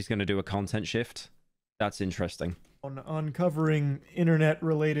say he's going to do a content shift. That's interesting. On covering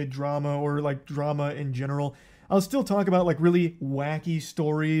internet-related drama or, like, drama in general. I'll still talk about, like, really wacky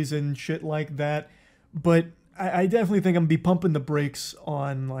stories and shit like that. But I definitely think I'm going to be pumping the brakes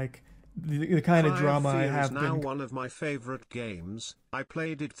on, like, the kind of drama I have been. Now one of my favorite games. I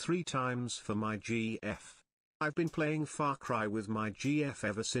played it 3 times for my GF. I've been playing Far Cry with my GF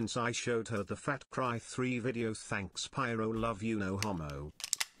ever since I showed her the Fat Cry 3 video. Thanks, Pyro. Love you, no homo.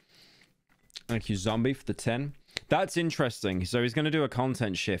 Thank you, Zombie, for the 10. That's interesting. So he's going to do a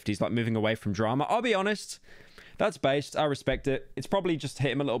content shift. He's like moving away from drama. I'll be honest. That's based. I respect it. It's probably just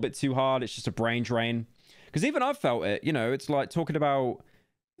hit him a little bit too hard. It's just a brain drain. Because even I've felt it. You know, it's like talking about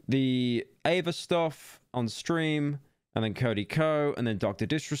the Ava stuff on stream, and then Cody Co, and then Dr.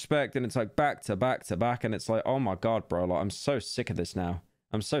 Disrespect, and it's like back to back to back, and it's like, oh my god, bro, like I'm so sick of this now.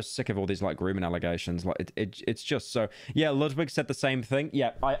 I'm so sick of all these like grooming allegations. Like it's just so... Yeah, Ludwig said the same thing.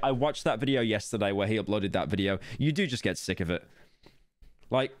 Yeah, I watched that video yesterday where he uploaded that video. You do just get sick of it.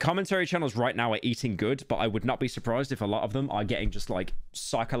 Like, commentary channels right now are eating good, but I would not be surprised if a lot of them are getting just, like,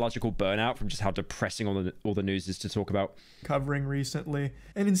 psychological burnout from just how depressing all the news is to talk about. Covering recently.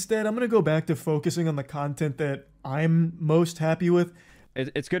 And instead, I'm going to go back to focusing on the content that I'm most happy with.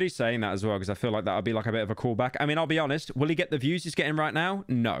 It's good he's saying that as well, because I feel like that would be, like, a bit of a callback. I mean, I'll be honest, will he get the views he's getting right now?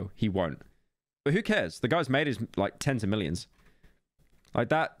 No, he won't. But who cares? The guy's made his, like, tens of millions. Like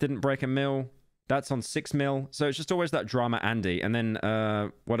that didn't break 1 mil. That's on 6 mil. So it's just always that drama Andy. And then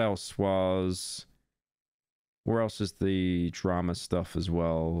what else was... Where else is the drama stuff as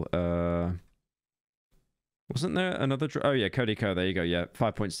well? Wasn't there another... Oh yeah, Cody Co. There you go. Yeah,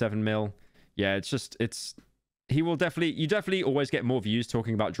 5.7 mil. Yeah, it's just... He will definitely... You definitely always get more views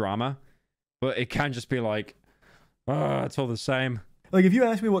talking about drama. But it can just be like... it's all the same. Like, if you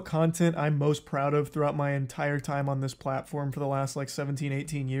ask me what content I'm most proud of throughout my entire time on this platform for the last, like, 17,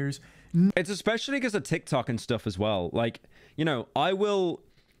 18 years... It's especially because of TikTok and stuff as well. Like, you know, I'll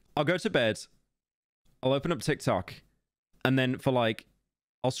go to bed, I'll open up TikTok, and then for like,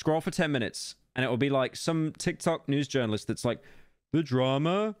 I'll scroll for 10 minutes, and it will be like some TikTok news journalist that's like, the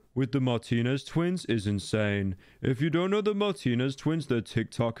drama with the Martinez twins is insane. If you don't know the Martinez twins, they're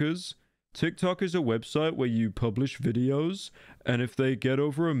TikTokers. TikTok is a website where you publish videos, and if they get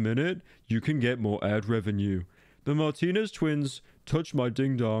over a minute, you can get more ad revenue. The Martinez twins touched my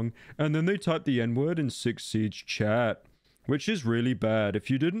ding-dong, and then they typed the N-word in 6 Siege chat, which is really bad.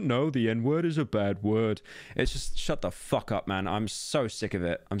 If you didn't know, the N-word is a bad word. It's just, shut the fuck up, man. I'm so sick of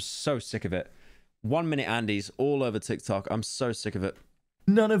it. I'm so sick of it. 1 minute Andy's all over TikTok. I'm so sick of it.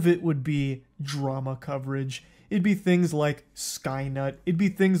 None of it would be drama coverage. It'd be things like Skynut. It'd be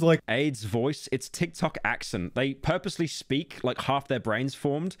things like... AIDS voice. It's TikTok accent. They purposely speak like half their brains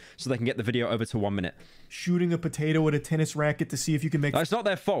formed so they can get the video over to 1 minute. Shooting a potato at a tennis racket to see if you can make... It's not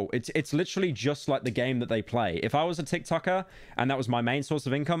their fault. It's literally just like the game that they play. If I was a TikToker and that was my main source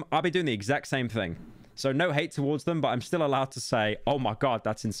of income, I'd be doing the exact same thing. So no hate towards them, but I'm still allowed to say, oh my God,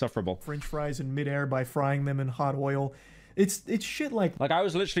 that's insufferable. French fries in midair by frying them in hot oil. It's shit like... Like, I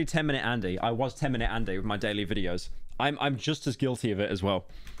was literally 10-minute Andy. I was 10-minute Andy with my daily videos. I'm just as guilty of it as well.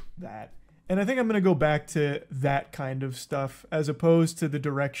 That. And I think I'm going to go back to that kind of stuff as opposed to the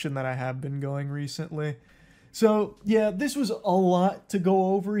direction that I have been going recently. So, yeah, this was a lot to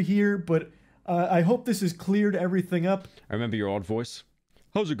go over here, but I hope this has cleared everything up. I remember your odd voice.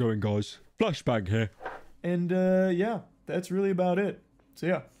 How's it going, guys? Flashbang here. And, yeah, that's really about it. So,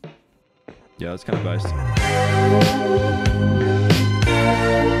 yeah. Yeah, that's kind of nice.